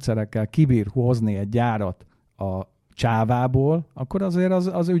tisztességes módszerekkel kibír hozni egy gyárat a csávából, akkor azért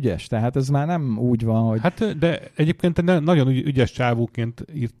az ügyes. Tehát ez már nem úgy van, hogy... Hát, de egyébként nagyon ügyes csávóként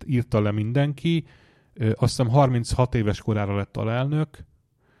írta le mindenki. Azt hiszem 36 éves korára lett alelnök.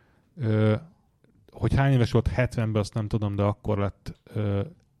 Hogy hány éves volt 70-ben, azt nem tudom, de akkor lett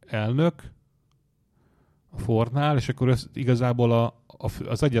elnök a Fordnál, és akkor igazából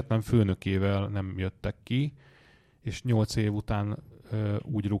az egyetlen főnökével nem jöttek ki, és 8 év után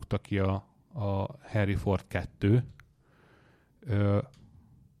úgy rúgta ki a Henry Ford 2,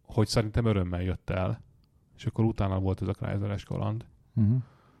 hogy szerintem örömmel jött el. És akkor utána volt ez a Chrysler-es kaland. Uh-huh.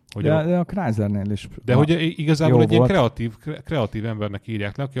 Hogy de a Chryslernél is. De hogy igazából egy volt. ilyen kreatív embernek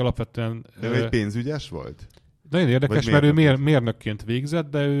írják le, aki alapvetően... De egy pénzügyes volt? Nagyon érdekes, Vagy mert ő mérnök? mérnökként végzett,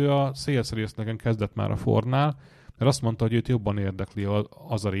 de ő a sales részneken kezdett már a Fordnál, mert azt mondta, hogy őt jobban érdekli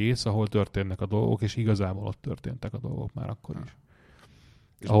az a rész, ahol történnek a dolgok, és igazából ott történtek a dolgok már akkor is.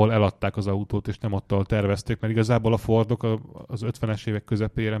 Ahol eladták az autót, és nem ott, ahol tervezték, mert igazából a Fordok az 50-es évek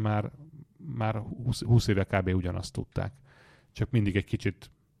közepére már 20 éve kb. Ugyanazt tudták. Csak mindig egy kicsit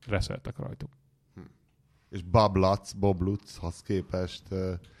reszeltek rajtuk. És Bob Lutzhoz képest,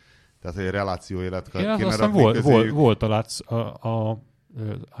 tehát egy reláció élet Ja, kéne aztán rakni volt a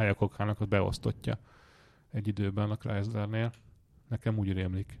Ayakokának a beosztottja egy időben a Chryslernél. Nekem úgy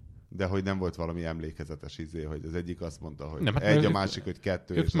rémlik. De hogy nem volt valami emlékezetes hogy az egyik azt mondta, hogy Nem, hát egy, a ők- másik, hogy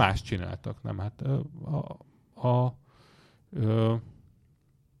 2. Ők más csináltak, nem? Hát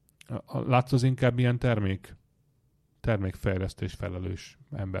látsz, az inkább ilyen termékfejlesztés felelős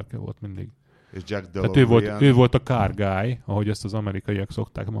emberke volt mindig. És Jack Tehát DeLorean. ő volt a car guy, ahogy ezt az amerikaiak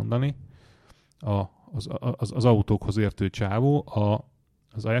szokták mondani. Az autókhoz értő csávó,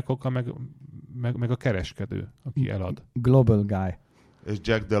 az Ayakoka meg a kereskedő, aki elad. Global guy. És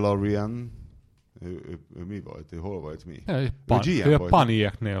Jack DeLorean, ő mi volt? Ő hol volt mi? GM Ő a volt.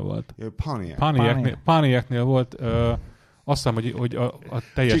 Pontiacnél volt. Ő Pontiac. Pontiacnél volt, azt hiszem, hogy a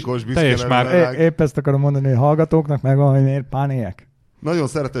Csikós büszke teljes lenne már... rá. Épp ezt akarom mondani, hogy hallgatóknak megvan, hogy miért Pontiac. Nagyon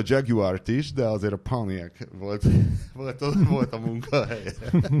szerette a Jaguart is, de azért a Pontiac volt a munkahelye.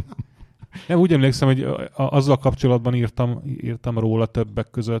 Nem, úgy emlékszem, hogy azzal kapcsolatban írtam róla többek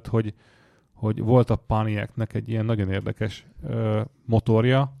között, hogy volt a Pontiacnek egy ilyen nagyon érdekes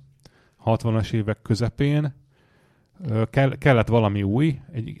motorja, 60-as évek közepén. Kellett valami új,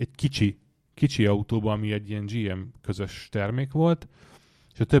 egy kicsi autóban, ami egy ilyen GM közös termék volt,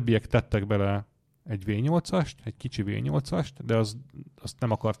 és a többiek tettek bele egy V8-ast, egy kicsi V8-ast, de azt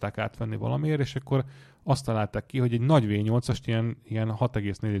nem akarták átvenni valamiért, és akkor azt találták ki, hogy egy nagy V8-ast, ilyen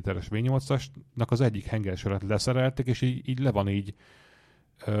 6,4 literes V8-asnak az egyik hengersorát leszerelték, és így le van így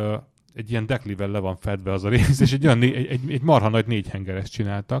egy ilyen deklivel le van fedve az a rész, és egy marha nagy 4 hengeres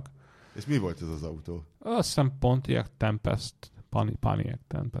csináltak. És mi volt ez az autó? Azt hiszem Pontiac Tempest. Pontiac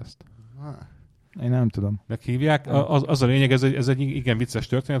Tempest. Én nem tudom. Meghívják. Az a lényeg, ez egy igen vicces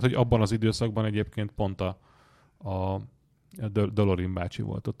történet, hogy abban az időszakban egyébként pont a DeLorean bácsi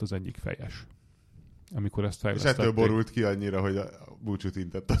volt ott az egyik fejes. Amikor ezt És fejlesztették. ettől borult ki annyira, hogy a búcsút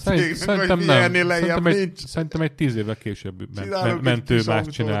intett a Szerintem cégnek, hogy nem. ennél lejjebb nincs. Szerintem egy 10 évvel később Csinálunk ment egy ő kis más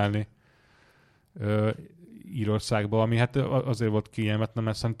autót. csinálni Írországba, ami hát azért volt kényelmetlen,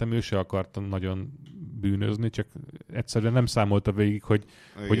 mert szerintem ő se akarta nagyon bűnözni, csak egyszerűen nem számolta végig, hogy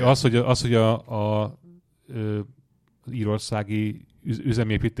az, hogy a írországi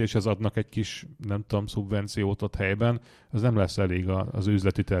üzemépítés az adnak egy kis, nem tudom, szubvenciót ott helyben, az nem lesz elég az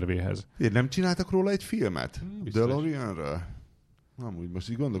üzleti tervéhez. Nem csináltak róla egy filmet? Biztos. DeLoreanről? Amúgy most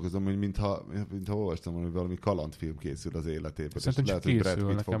így gondolkozom, hogy mintha olvastam, hogy valami kalandfilm készül az életében. Szerintem és csak lehet, hogy Brad készül,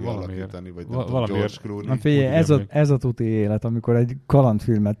 Pitt nekem fogja valamiért. alakítani, vagy nem tudom, Valamiért. George Clooney. Na figyelj, Úgy érzem, ez a tuti élet, amikor egy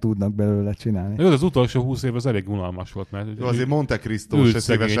kalandfilmet tudnak belőle csinálni. Jó, de az utolsó 20 év az elég unalmas volt, mert... Jó, azért Monte Cristo Ült se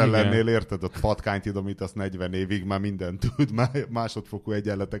szívesen szegény, igen. lennél, érted? Ott patkányt idomítasz 40 évig, már mindent tud, már másodfokú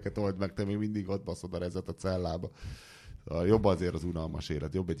egyenleteket old meg, te még mindig ott baszod a rezet a cellába. Jobb azért az unalmas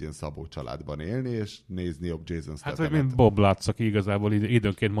élet, jobb egy ilyen Szabó családban élni, és nézni jobb Jason Hát, Stathamet. vagy mint Bob Lutz, aki igazából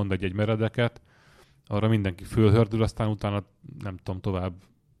időnként mond egy meredeket, arra mindenki fölhördül, aztán utána nem tudom tovább.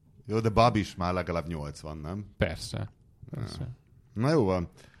 Jó, de Bob is már legalább 80, nem? Persze. Na jó van.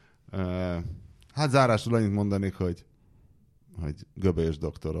 Hát zárásul annyit mondanék, hogy hogy Göbölyös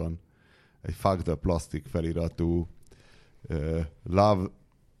doktoron egy Fuck the Plastic feliratú Love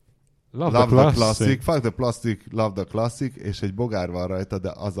the Classic, Fuck the Plastic, Love the Classic, és egy bogár van rajta,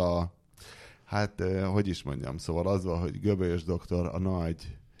 de az a, hát, hogy is mondjam, szóval az van, hogy Göbölyös doktor a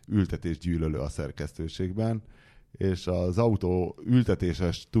nagy ültetésgyűlölő a szerkesztőségben, és az autó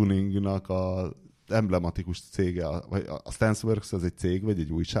ültetéses tuningnak a emblematikus cége, vagy a Stanceworks, az egy cég, vagy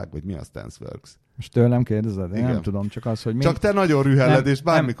egy újság, vagy mi a Stanceworks? Most tőlem kérdezed? Én Igen. nem tudom, csak az, hogy mi... Csak te nagyon rühelled, és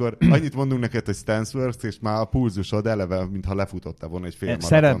bármikor annyit mondunk neked, hogy Stanceworks, és már a pulzusod eleve, mintha lefutottál volna egy fél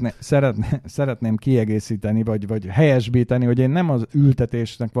maraton. Szeretném kiegészíteni, vagy helyesbíteni, hogy én nem az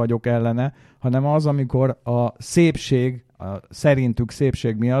ültetésnek vagyok ellene, hanem az, amikor a szépség, a szerintük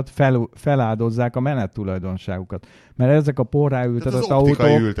szépség miatt feláldozzák a menettulajdonságukat. Mert ezek a porrá ültetett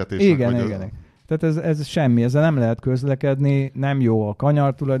autók... Igen. Tehát ez semmi, ezzel nem lehet közlekedni, nem jó a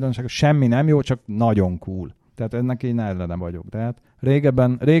kanyar tulajdonság, semmi nem jó, csak nagyon cool. Tehát ennek én ellene vagyok. Tehát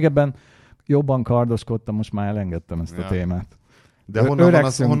régebben jobban kardoskodtam, most már elengedtem ezt a témát. De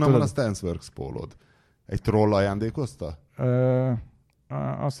honnan van a Stanceworks pólód? Egy troll ajándékozta?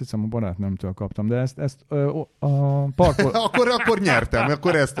 Azt hiszem, a barátnőmtől kaptam, de ezt a akkor nyertem,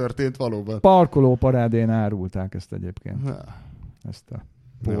 akkor ez történt valóban. Parkolóparádén árulták ezt egyébként. Ezt a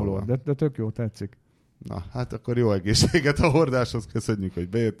pólót, de tök jó, tetszik. Na, hát akkor jó egészséget a hordáshoz, köszönjük, hogy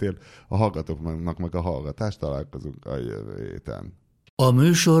bejöttél. A hallgatóknak meg a hallgatást, találkozunk a jövő héten. A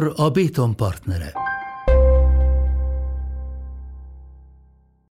műsor a Béton partnere.